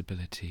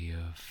possibility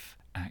of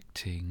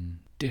acting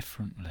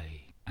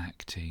differently,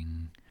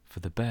 acting for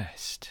the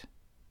best.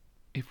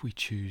 If we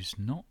choose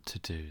not to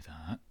do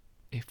that,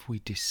 if we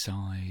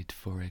decide,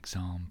 for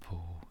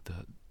example,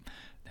 that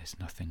there's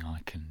nothing I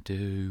can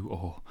do,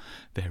 or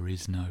there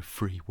is no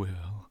free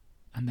will,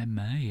 and there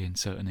may in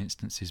certain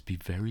instances be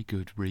very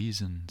good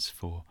reasons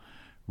for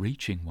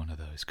reaching one of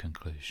those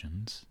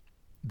conclusions,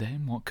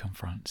 then what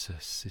confronts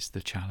us is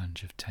the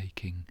challenge of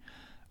taking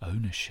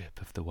ownership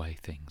of the way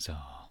things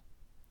are.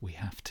 We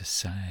have to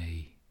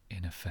say,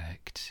 in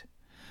effect,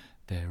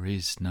 there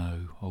is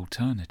no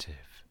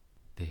alternative.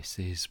 This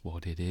is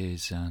what it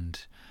is, and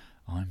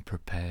I'm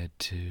prepared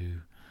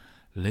to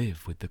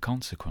live with the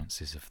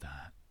consequences of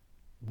that.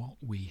 What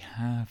we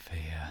have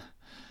here,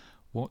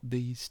 what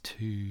these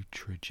two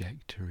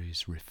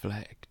trajectories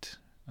reflect,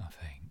 I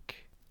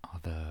think, are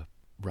the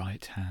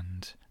right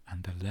hand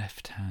and the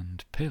left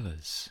hand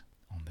pillars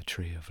on the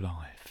Tree of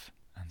Life.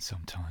 And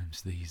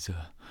sometimes these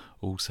are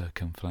also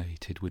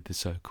conflated with the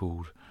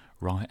so-called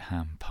right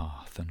hand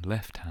path and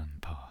left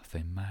hand path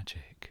in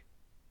magic.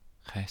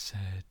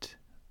 Chesed,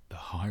 the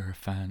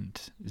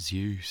Hierophant,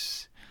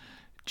 Zeus,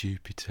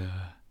 Jupiter,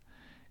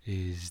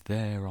 is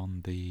there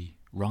on the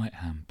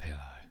right-hand pillow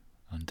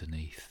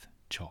underneath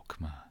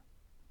Chokmah,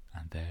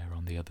 and there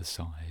on the other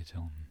side,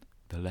 on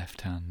the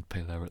left-hand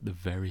pillar at the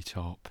very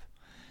top,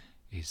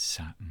 is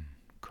Saturn,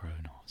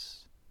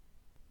 Cronos.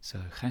 So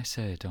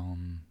Chesed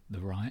on the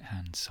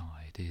right-hand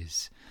side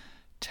is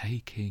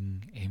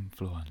taking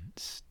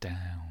influence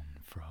down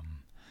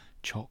from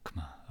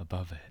Chokmah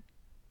above it,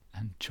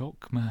 and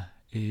Chokmah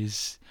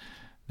is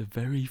the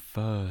very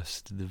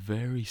first, the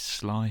very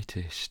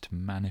slightest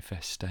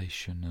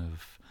manifestation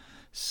of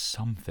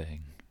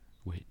something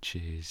which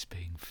is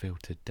being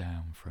filtered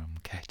down from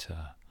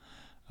Keter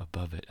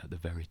above it at the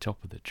very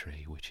top of the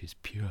tree, which is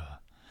pure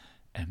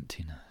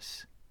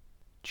emptiness.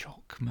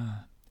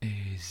 Chokmah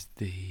is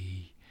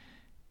the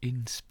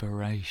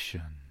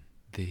inspiration,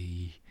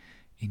 the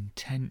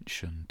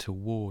intention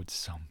towards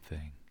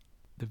something,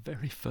 the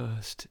very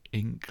first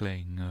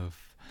inkling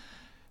of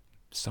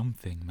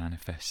something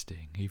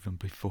manifesting, even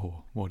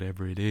before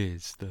whatever it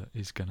is that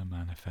is going to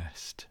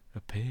manifest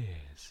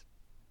appears.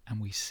 And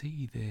we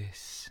see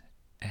this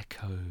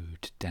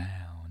echoed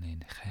down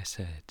in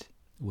Chesed,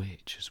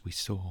 which, as we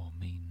saw,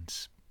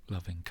 means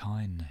loving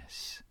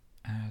kindness,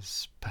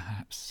 as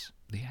perhaps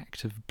the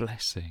act of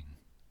blessing,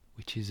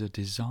 which is a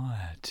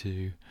desire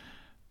to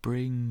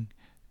bring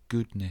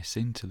goodness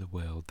into the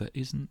world that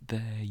isn't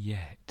there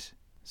yet.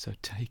 So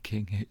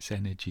taking its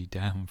energy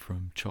down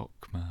from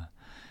Chokmah,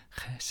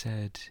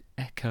 Chesed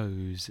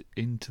echoes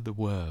into the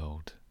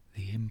world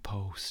the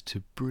impulse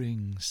to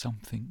bring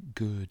something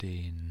good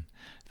in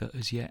that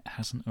as yet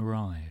hasn't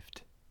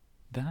arrived.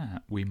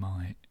 That we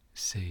might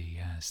see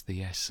as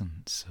the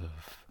essence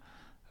of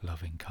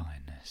loving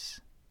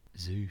kindness.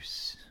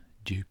 Zeus,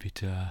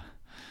 Jupiter,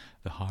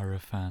 the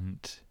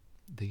Hierophant,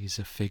 these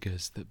are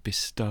figures that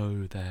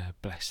bestow their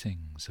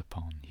blessings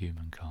upon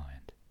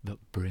humankind,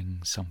 that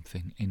bring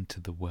something into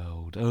the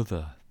world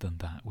other than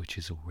that which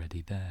is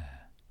already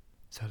there.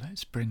 So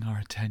let's bring our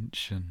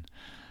attention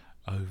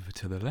over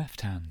to the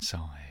left-hand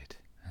side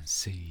and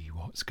see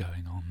what's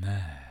going on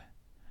there.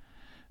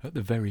 At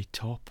the very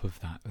top of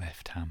that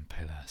left-hand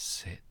pillar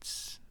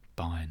sits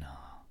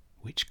Bainar,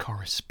 which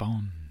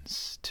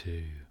corresponds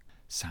to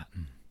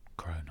Saturn,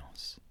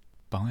 Cronos.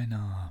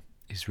 Bainar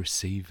is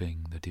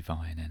receiving the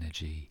divine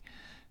energy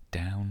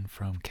down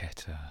from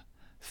Keter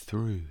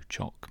through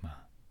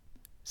Chokmah.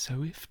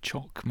 So if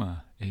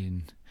Chokmah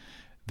in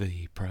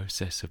the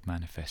process of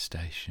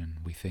manifestation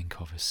we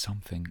think of as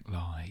something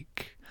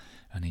like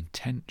an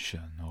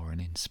intention or an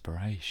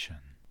inspiration,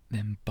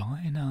 then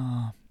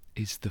Bainar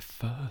is the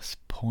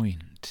first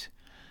point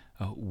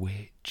at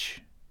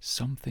which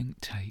something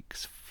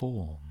takes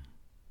form.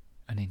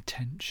 An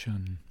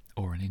intention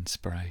or an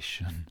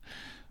inspiration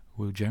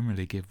will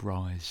generally give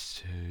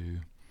rise to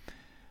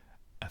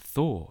a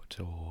thought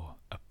or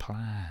a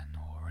plan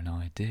or an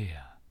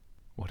idea.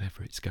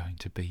 Whatever it's going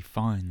to be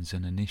finds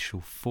an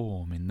initial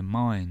form in the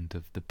mind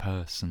of the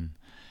person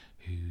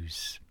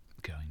who's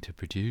going to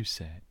produce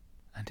it.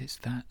 And it's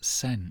that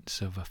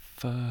sense of a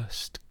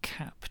first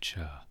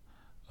capture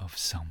of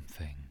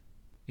something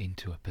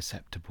into a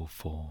perceptible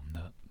form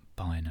that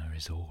Bainar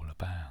is all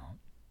about.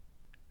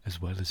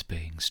 As well as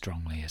being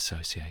strongly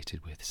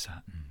associated with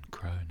Saturn,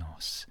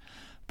 Cronos,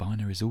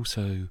 Bainar is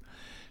also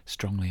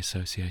strongly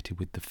associated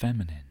with the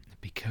feminine,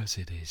 because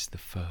it is the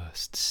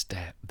first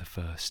step, the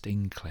first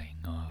inkling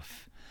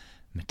of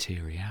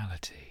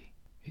materiality.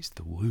 It's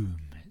the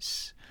womb,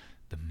 it's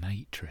the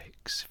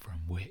matrix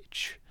from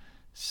which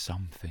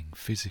something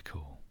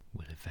physical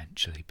will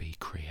eventually be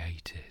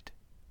created.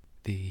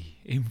 The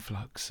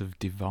influx of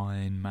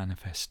divine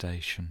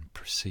manifestation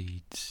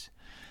proceeds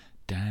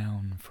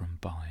down from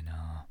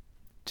Bainar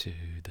to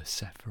the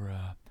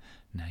Sephira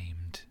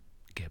named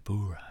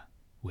Geburah,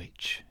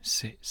 which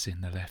sits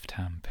in the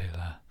left-hand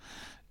pillar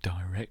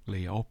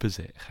directly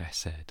opposite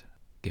Chesed.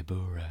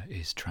 Geburah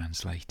is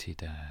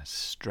translated as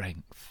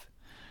strength,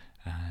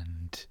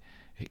 and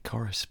it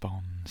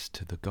corresponds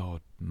to the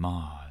god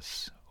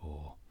Mars,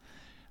 or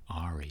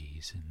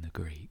Ares in the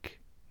Greek,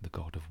 the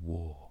god of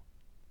war.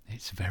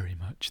 It's very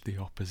much the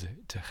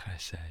opposite to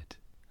Chesed,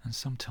 and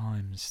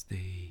sometimes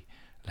the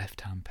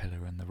left-hand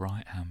pillar and the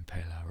right-hand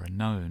pillar are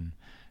known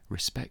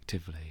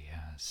respectively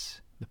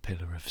as the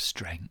pillar of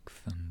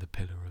strength and the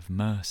pillar of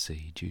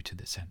mercy, due to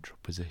the central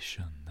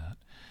position that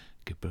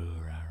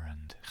Geburah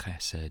and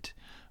Chesed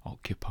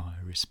occupy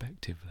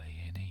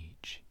respectively in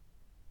each.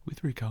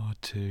 With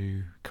regard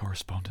to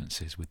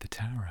correspondences with the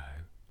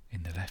tarot,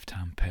 in the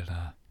left-hand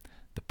pillar,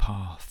 the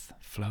path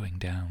flowing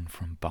down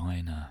from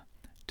Bainar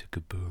to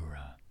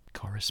Geburah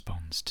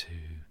corresponds to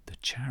the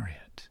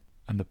Chariot,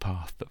 and the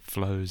path that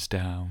flows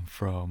down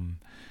from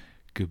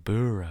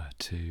Geburah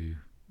to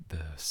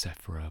the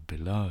Sephira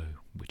below,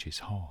 which is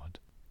Hod,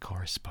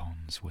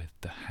 corresponds with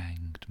the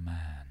Hanged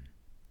Man.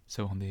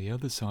 So on the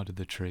other side of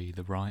the tree,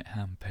 the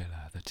right-hand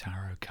pillar, the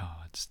tarot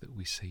cards that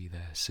we see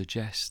there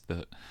suggest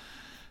that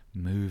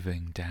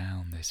moving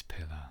down this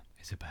pillar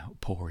is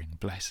about pouring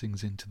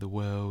blessings into the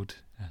world,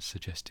 as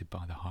suggested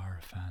by the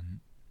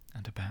Hierophant,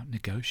 and about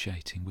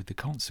negotiating with the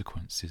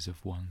consequences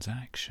of one's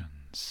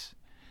actions,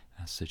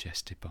 as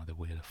suggested by the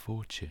Wheel of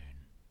Fortune.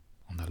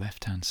 On the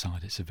left-hand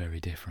side, it's a very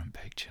different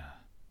picture.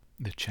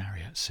 The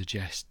Chariot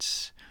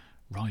suggests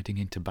riding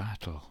into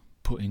battle,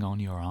 putting on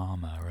your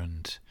armour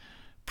and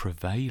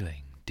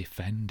prevailing,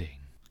 defending,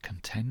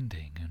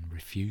 contending and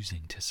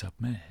refusing to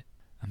submit.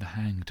 And the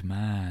Hanged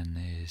Man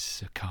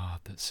is a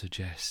card that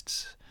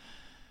suggests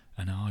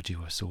an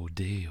arduous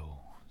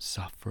ordeal,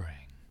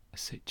 suffering, a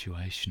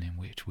situation in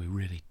which we're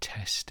really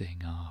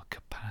testing our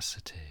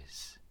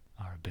capacities,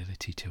 our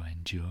ability to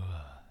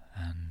endure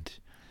and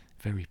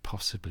very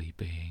possibly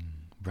being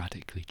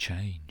radically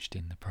changed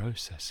in the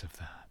process of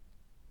that.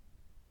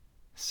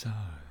 So,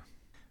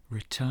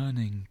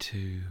 returning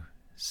to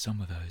some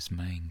of those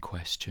main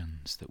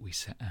questions that we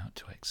set out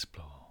to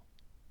explore,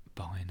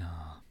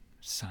 Binar,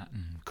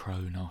 Saturn,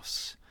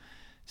 Cronos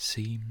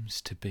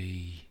seems to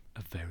be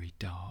a very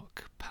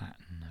dark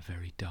pattern, a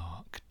very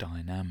dark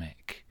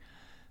dynamic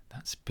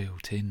that's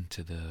built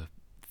into the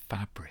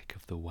fabric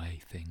of the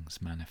way things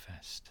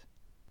manifest.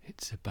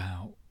 It's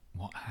about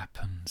what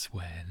happens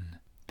when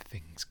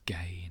things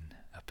gain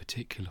a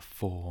particular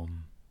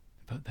form,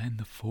 but then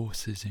the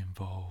forces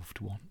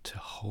involved want to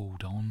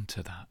hold on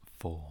to that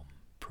form,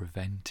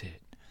 prevent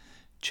it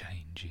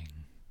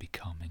changing,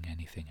 becoming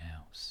anything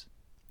else,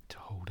 to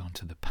hold on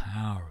to the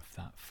power of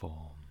that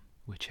form,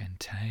 which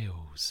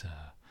entails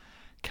a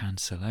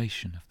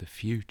cancellation of the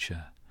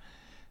future,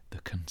 the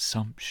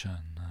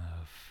consumption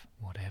of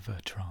whatever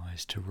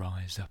tries to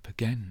rise up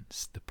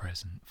against the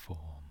present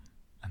form.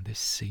 And this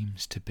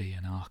seems to be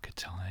an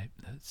archetype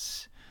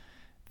that's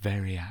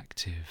very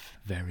active,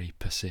 very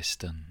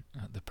persistent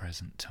at the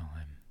present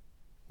time.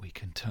 We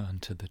can turn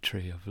to the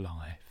Tree of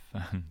Life,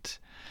 and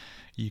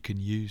you can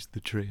use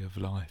the Tree of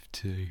Life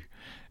to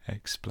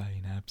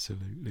explain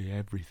absolutely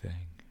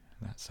everything.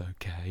 That's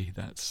okay,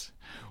 that's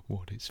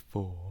what it's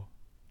for.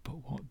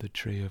 But what the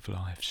Tree of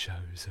Life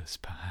shows us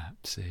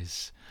perhaps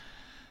is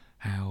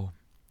how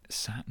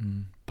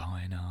Saturn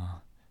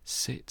Binar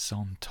sits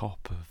on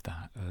top of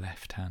that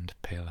left-hand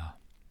pillar,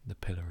 the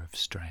pillar of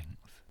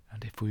strength.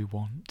 And if we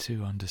want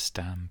to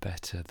understand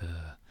better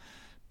the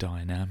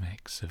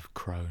dynamics of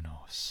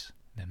Cronos,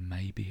 then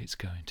maybe it's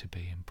going to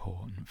be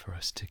important for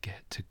us to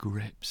get to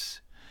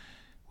grips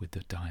with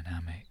the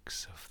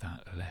dynamics of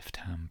that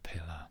left-hand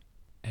pillar.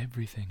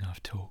 Everything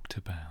I've talked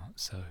about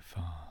so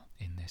far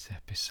in this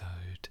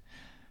episode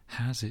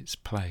has its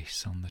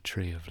place on the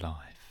Tree of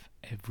Life.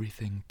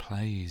 Everything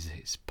plays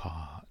its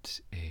part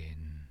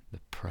in the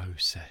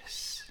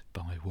process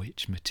by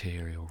which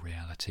material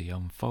reality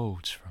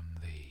unfolds from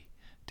the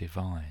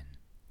divine.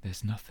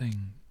 There's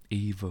nothing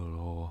evil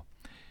or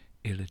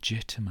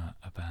illegitimate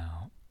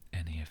about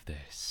any of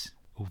this,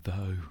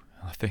 although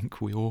I think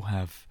we all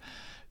have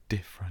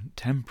different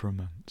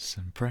temperaments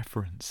and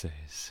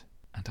preferences,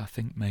 and I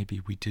think maybe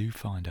we do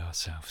find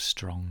ourselves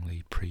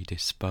strongly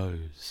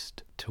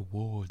predisposed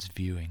towards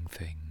viewing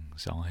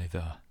things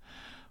either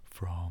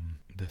from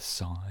the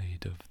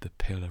side of the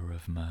pillar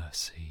of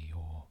mercy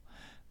or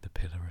the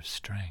pillar of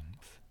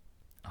strength.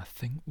 I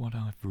think what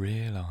I've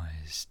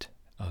realised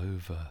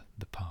over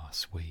the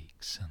past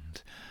weeks,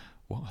 and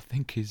what I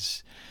think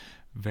is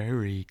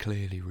very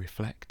clearly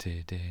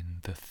reflected in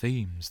the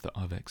themes that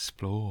I've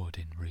explored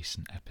in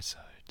recent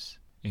episodes,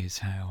 is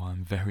how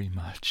I'm very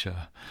much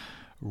a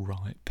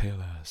right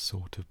pillar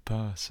sort of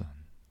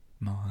person.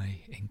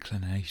 My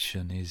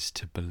inclination is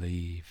to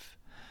believe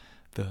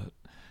that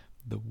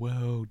the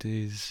world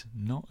is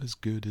not as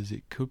good as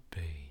it could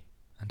be,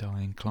 and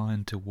I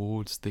incline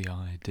towards the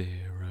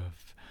idea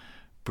of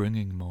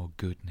bringing more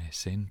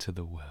goodness into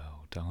the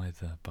world,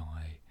 either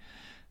by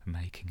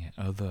making it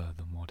other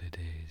than what it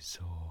is,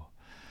 or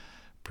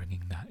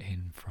bringing that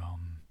in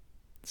from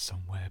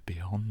somewhere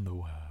beyond the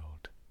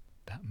world.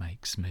 That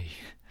makes me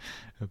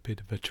a bit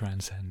of a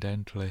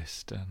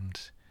transcendentalist, and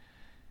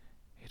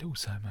it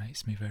also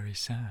makes me very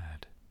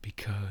sad,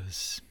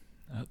 because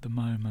at the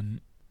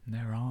moment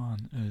there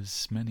aren't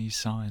as many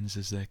signs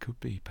as there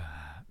could be,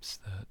 perhaps,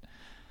 that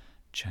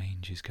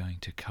change is going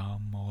to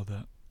come, or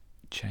that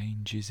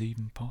change is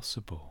even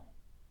possible.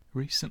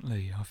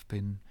 Recently I've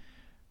been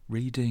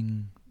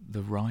reading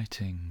the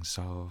writings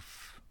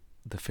of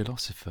the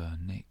philosopher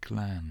Nick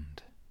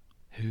Land,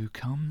 who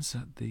comes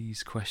at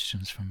these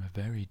questions from a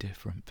very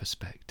different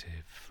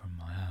perspective from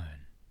my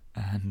own,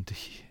 and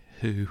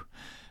who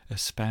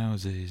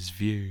espouses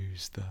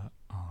views that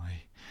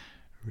I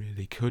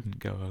really couldn't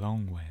go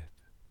along with.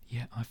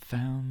 Yet I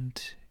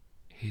found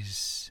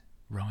his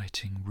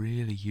writing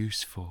really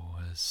useful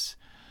as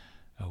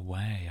a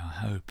way, I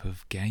hope,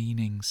 of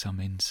gaining some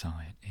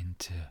insight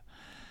into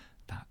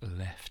that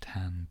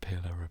left-hand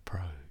pillar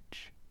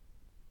approach.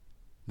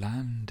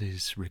 Land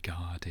is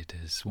regarded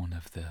as one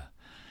of the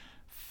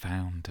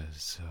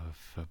founders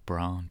of a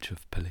branch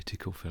of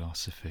political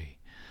philosophy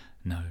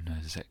known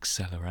as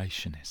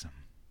accelerationism.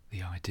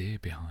 The idea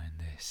behind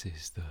this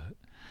is that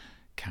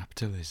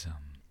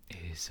capitalism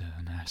is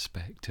an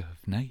aspect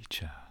of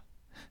nature,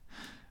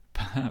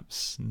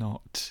 perhaps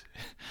not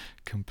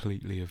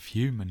completely of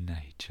human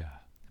nature,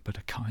 but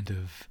a kind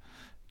of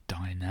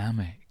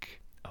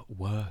dynamic at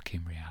work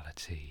in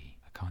reality,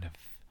 a kind of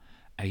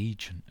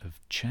agent of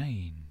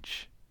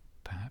change,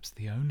 perhaps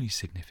the only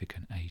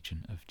significant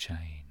agent of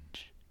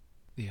change.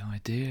 The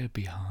idea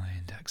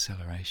behind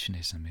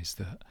accelerationism is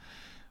that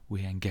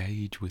we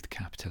engage with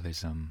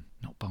capitalism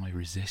not by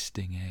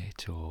resisting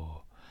it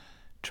or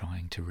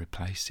trying to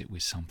replace it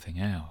with something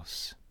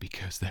else,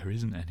 because there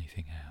isn't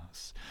anything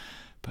else,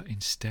 but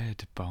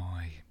instead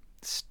by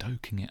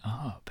stoking it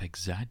up,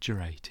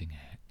 exaggerating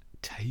it,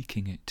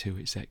 taking it to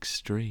its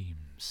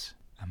extremes,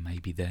 And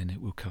maybe then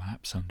it will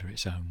collapse under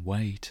its own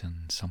weight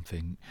and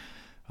something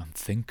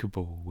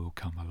unthinkable will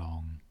come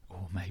along.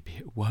 Or maybe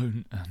it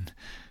won't and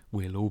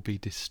we'll all be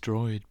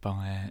destroyed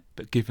by it.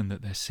 But given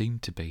that there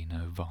seemed to be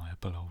no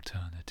viable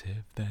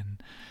alternative, then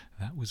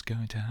that was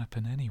going to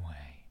happen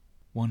anyway.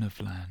 One of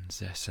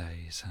Land's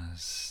essays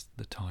has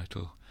the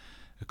title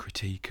A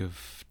Critique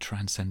of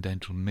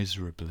Transcendental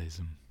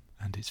Miserabilism.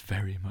 And it's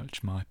very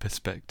much my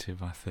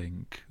perspective, I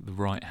think, the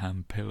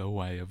right-hand pillar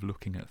way of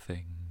looking at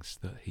things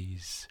that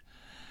he's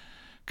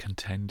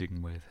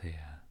contending with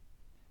here.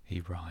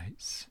 He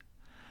writes,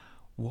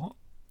 "What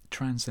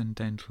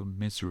transcendental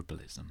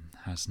miserabilism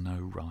has no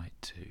right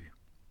to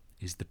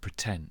is the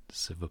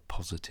pretense of a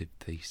positive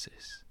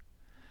thesis.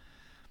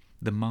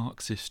 The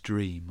Marxist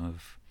dream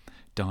of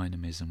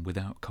dynamism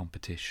without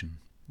competition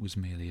was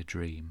merely a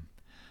dream,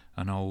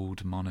 an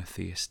old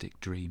monotheistic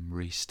dream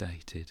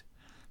restated,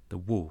 the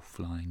wolf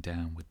lying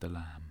down with the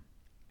lamb.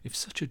 If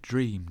such a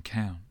dream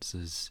counts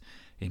as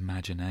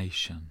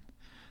imagination,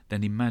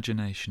 then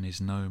imagination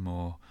is no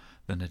more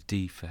than a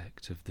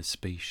defect of the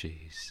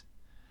species,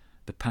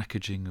 the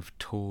packaging of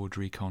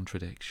tawdry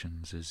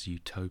contradictions as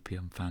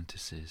utopian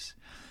fantasies,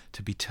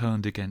 to be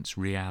turned against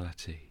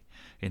reality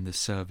in the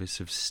service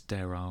of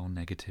sterile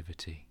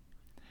negativity.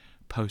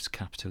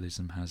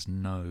 Post-capitalism has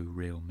no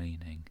real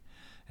meaning,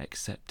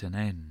 except an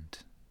end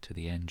to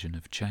the engine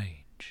of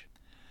change.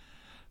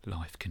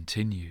 Life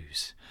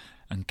continues,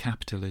 and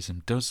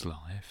capitalism does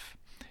life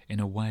in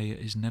a way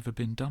it has never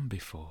been done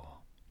before.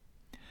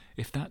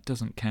 If that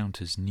doesn't count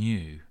as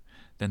new,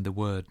 then the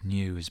word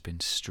new has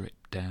been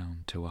stripped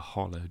down to a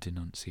hollow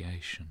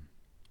denunciation.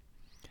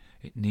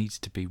 It needs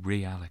to be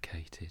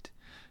reallocated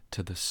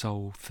to the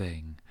sole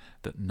thing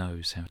that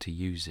knows how to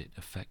use it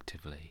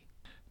effectively,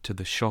 to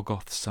the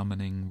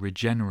Shoggoth-summoning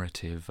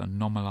regenerative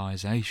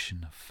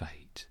anomalization of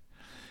fate,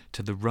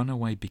 to the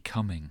runaway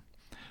becoming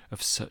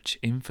of such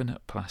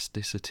infinite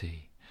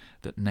plasticity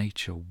that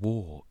nature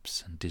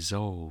warps and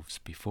dissolves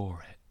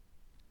before it,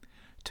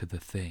 to the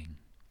thing,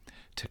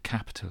 to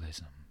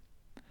capitalism.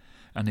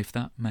 And if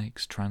that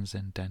makes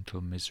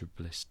transcendental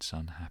miserabilists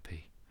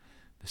unhappy,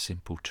 the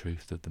simple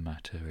truth of the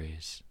matter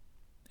is,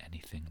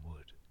 anything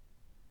would."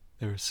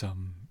 There are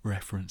some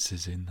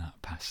references in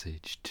that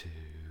passage to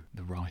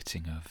the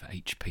writing of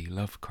H.P.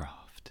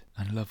 Lovecraft,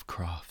 and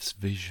Lovecraft's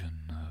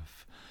vision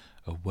of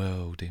a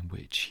world in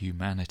which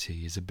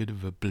humanity is a bit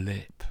of a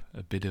blip,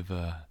 a bit of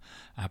a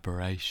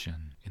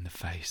aberration in the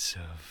face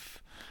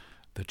of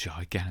the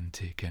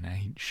gigantic and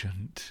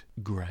ancient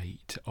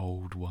great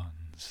old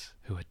ones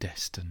who are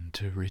destined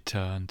to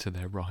return to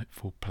their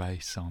rightful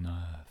place on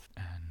earth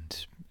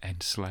and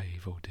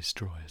enslave or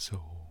destroy us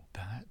all.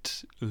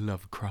 That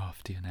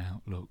Lovecraftian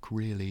outlook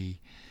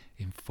really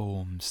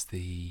informs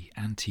the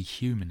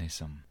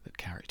anti-humanism that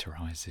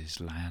characterises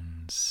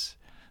Land's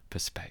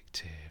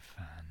perspective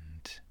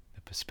and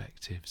the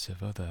perspectives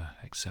of other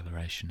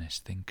accelerationist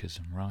thinkers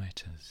and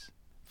writers.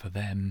 For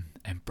them,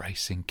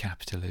 embracing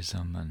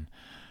capitalism and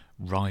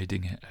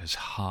riding it as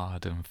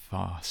hard and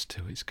fast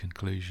to its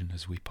conclusion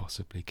as we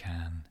possibly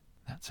can,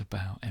 that's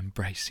about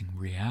embracing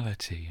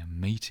reality and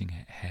meeting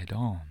it head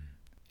on.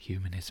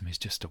 Humanism is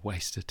just a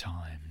waste of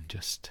time,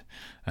 just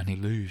an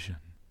illusion,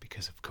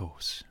 because of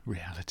course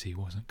reality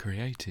wasn't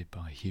created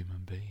by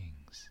human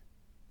beings.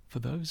 For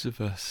those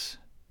of us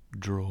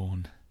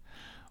drawn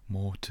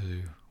more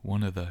to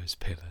one of those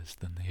pillars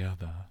than the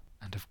other,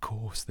 and of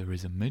course there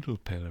is a middle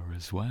pillar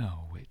as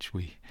well, which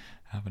we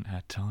haven't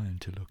had time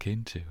to look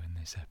into in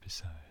this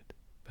episode.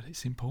 But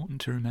it's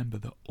important to remember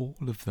that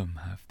all of them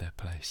have their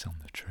place on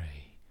the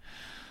tree.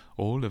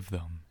 All of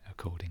them,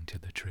 according to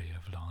the tree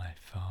of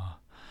life, are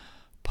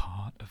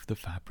part of the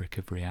fabric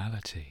of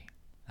reality.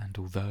 And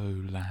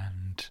although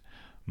Land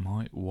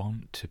might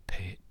want to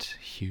pit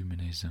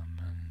humanism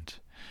and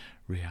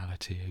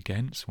reality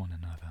against one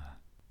another,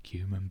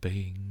 human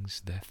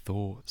beings, their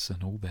thoughts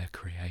and all their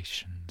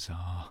creations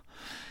are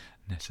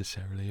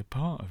necessarily a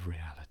part of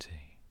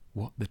reality.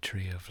 What the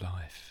tree of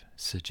life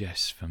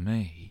suggests for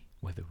me,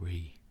 whether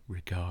we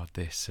regard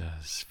this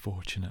as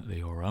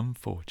fortunately or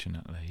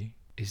unfortunately,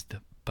 is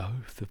that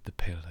both of the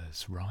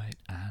pillars, right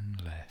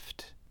and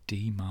left,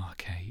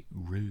 demarcate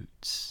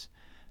routes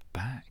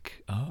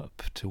back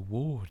up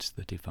towards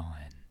the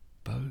divine.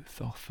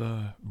 Both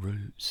offer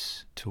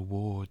routes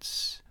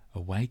towards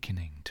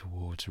awakening,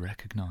 towards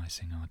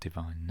recognizing our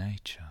divine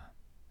nature.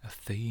 A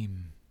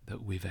theme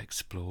that we've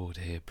explored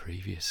here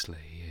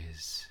previously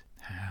is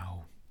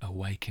how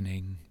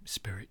awakening,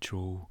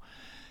 spiritual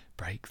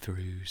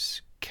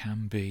breakthroughs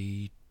can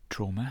be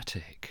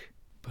traumatic,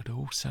 but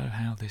also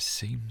how this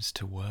seems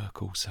to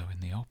work also in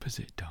the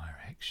opposite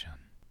direction.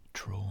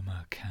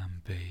 Trauma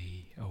can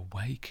be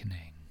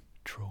awakening.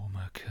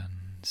 Trauma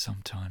can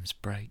sometimes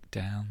break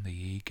down the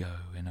ego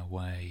in a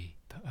way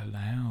that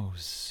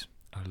allows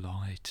a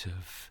light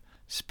of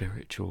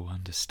spiritual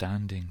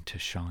understanding to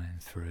shine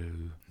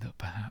through that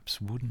perhaps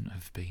wouldn't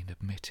have been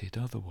admitted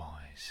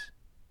otherwise.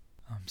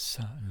 I'm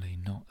certainly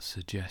not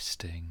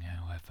suggesting,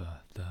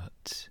 however,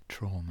 that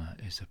trauma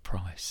is a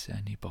price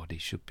anybody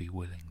should be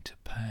willing to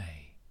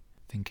pay.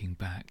 thinking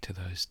back to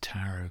those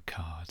tarot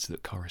cards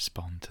that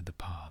correspond to the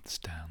paths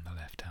down the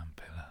left-hand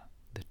pillar,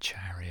 the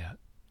Chariot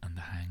and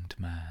the Hanged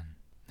Man.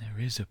 There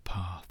is a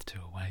path to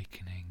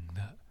awakening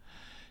that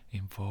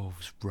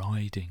involves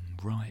riding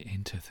right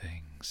into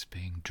things,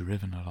 being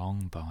driven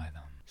along by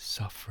them,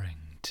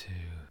 suffering to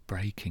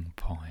breaking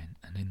point,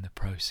 and in the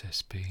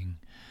process being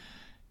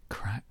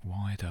cracked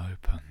wide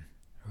open,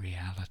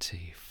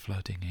 reality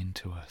flooding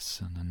into us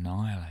and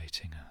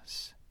annihilating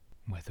us.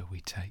 Whether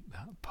we take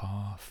that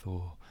path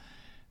or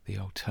the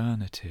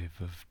alternative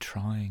of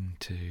trying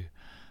to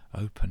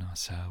open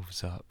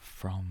ourselves up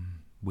from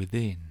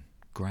within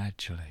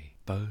gradually,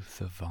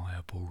 both are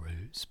viable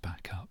routes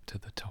back up to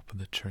the top of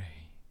the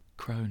tree.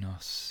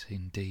 Cronos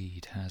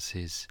indeed has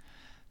his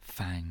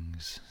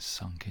fangs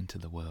sunk into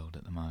the world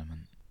at the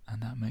moment,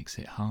 and that makes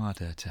it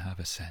harder to have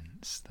a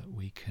sense that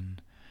we can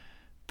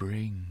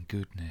bring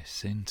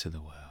goodness into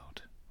the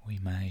world. We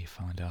may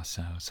find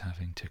ourselves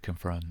having to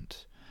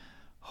confront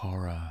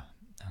horror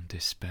and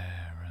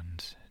despair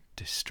and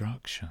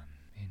destruction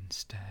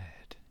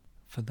instead.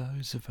 For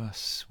those of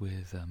us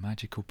with a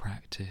magical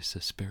practice,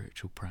 a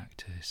spiritual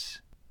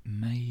practice,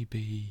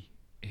 maybe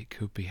it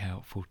could be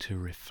helpful to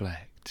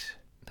reflect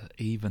that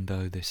even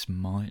though this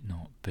might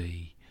not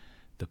be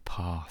the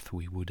path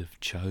we would have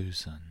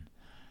chosen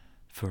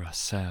for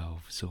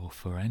ourselves or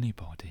for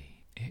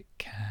anybody, it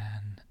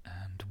can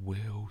and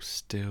will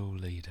still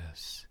lead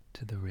us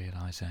to the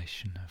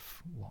realization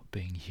of what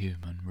being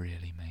human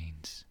really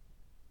means.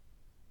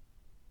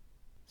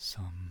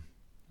 Some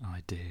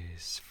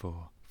ideas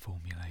for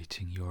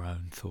formulating your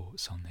own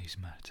thoughts on these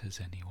matters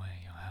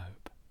anyway, I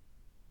hope.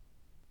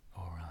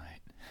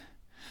 Alright.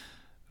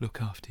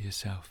 Look after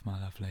yourself, my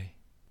lovely.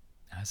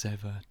 As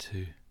ever,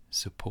 to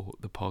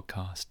support the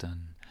podcast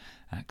and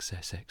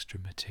access extra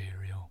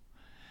material,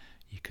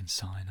 you can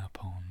sign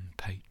up on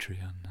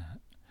Patreon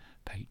at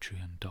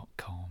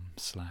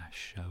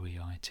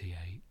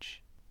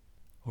patreon.com/OEITH.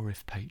 Or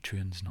if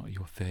Patreon's not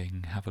your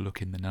thing, have a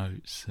look in the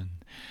notes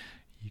and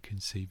you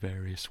can see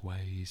various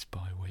ways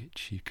by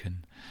which you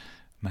can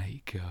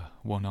make a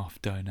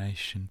one-off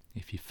donation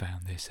if you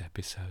found this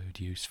episode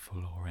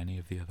useful or any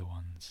of the other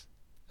ones.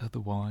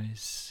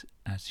 Otherwise,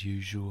 as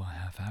usual, I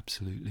have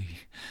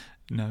absolutely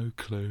no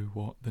clue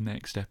what the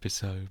next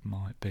episode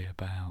might be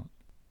about,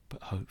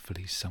 but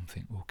hopefully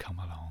something will come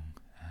along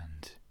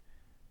and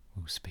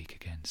we'll speak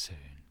again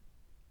soon.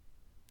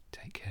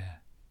 Take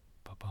care.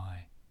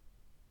 Bye-bye.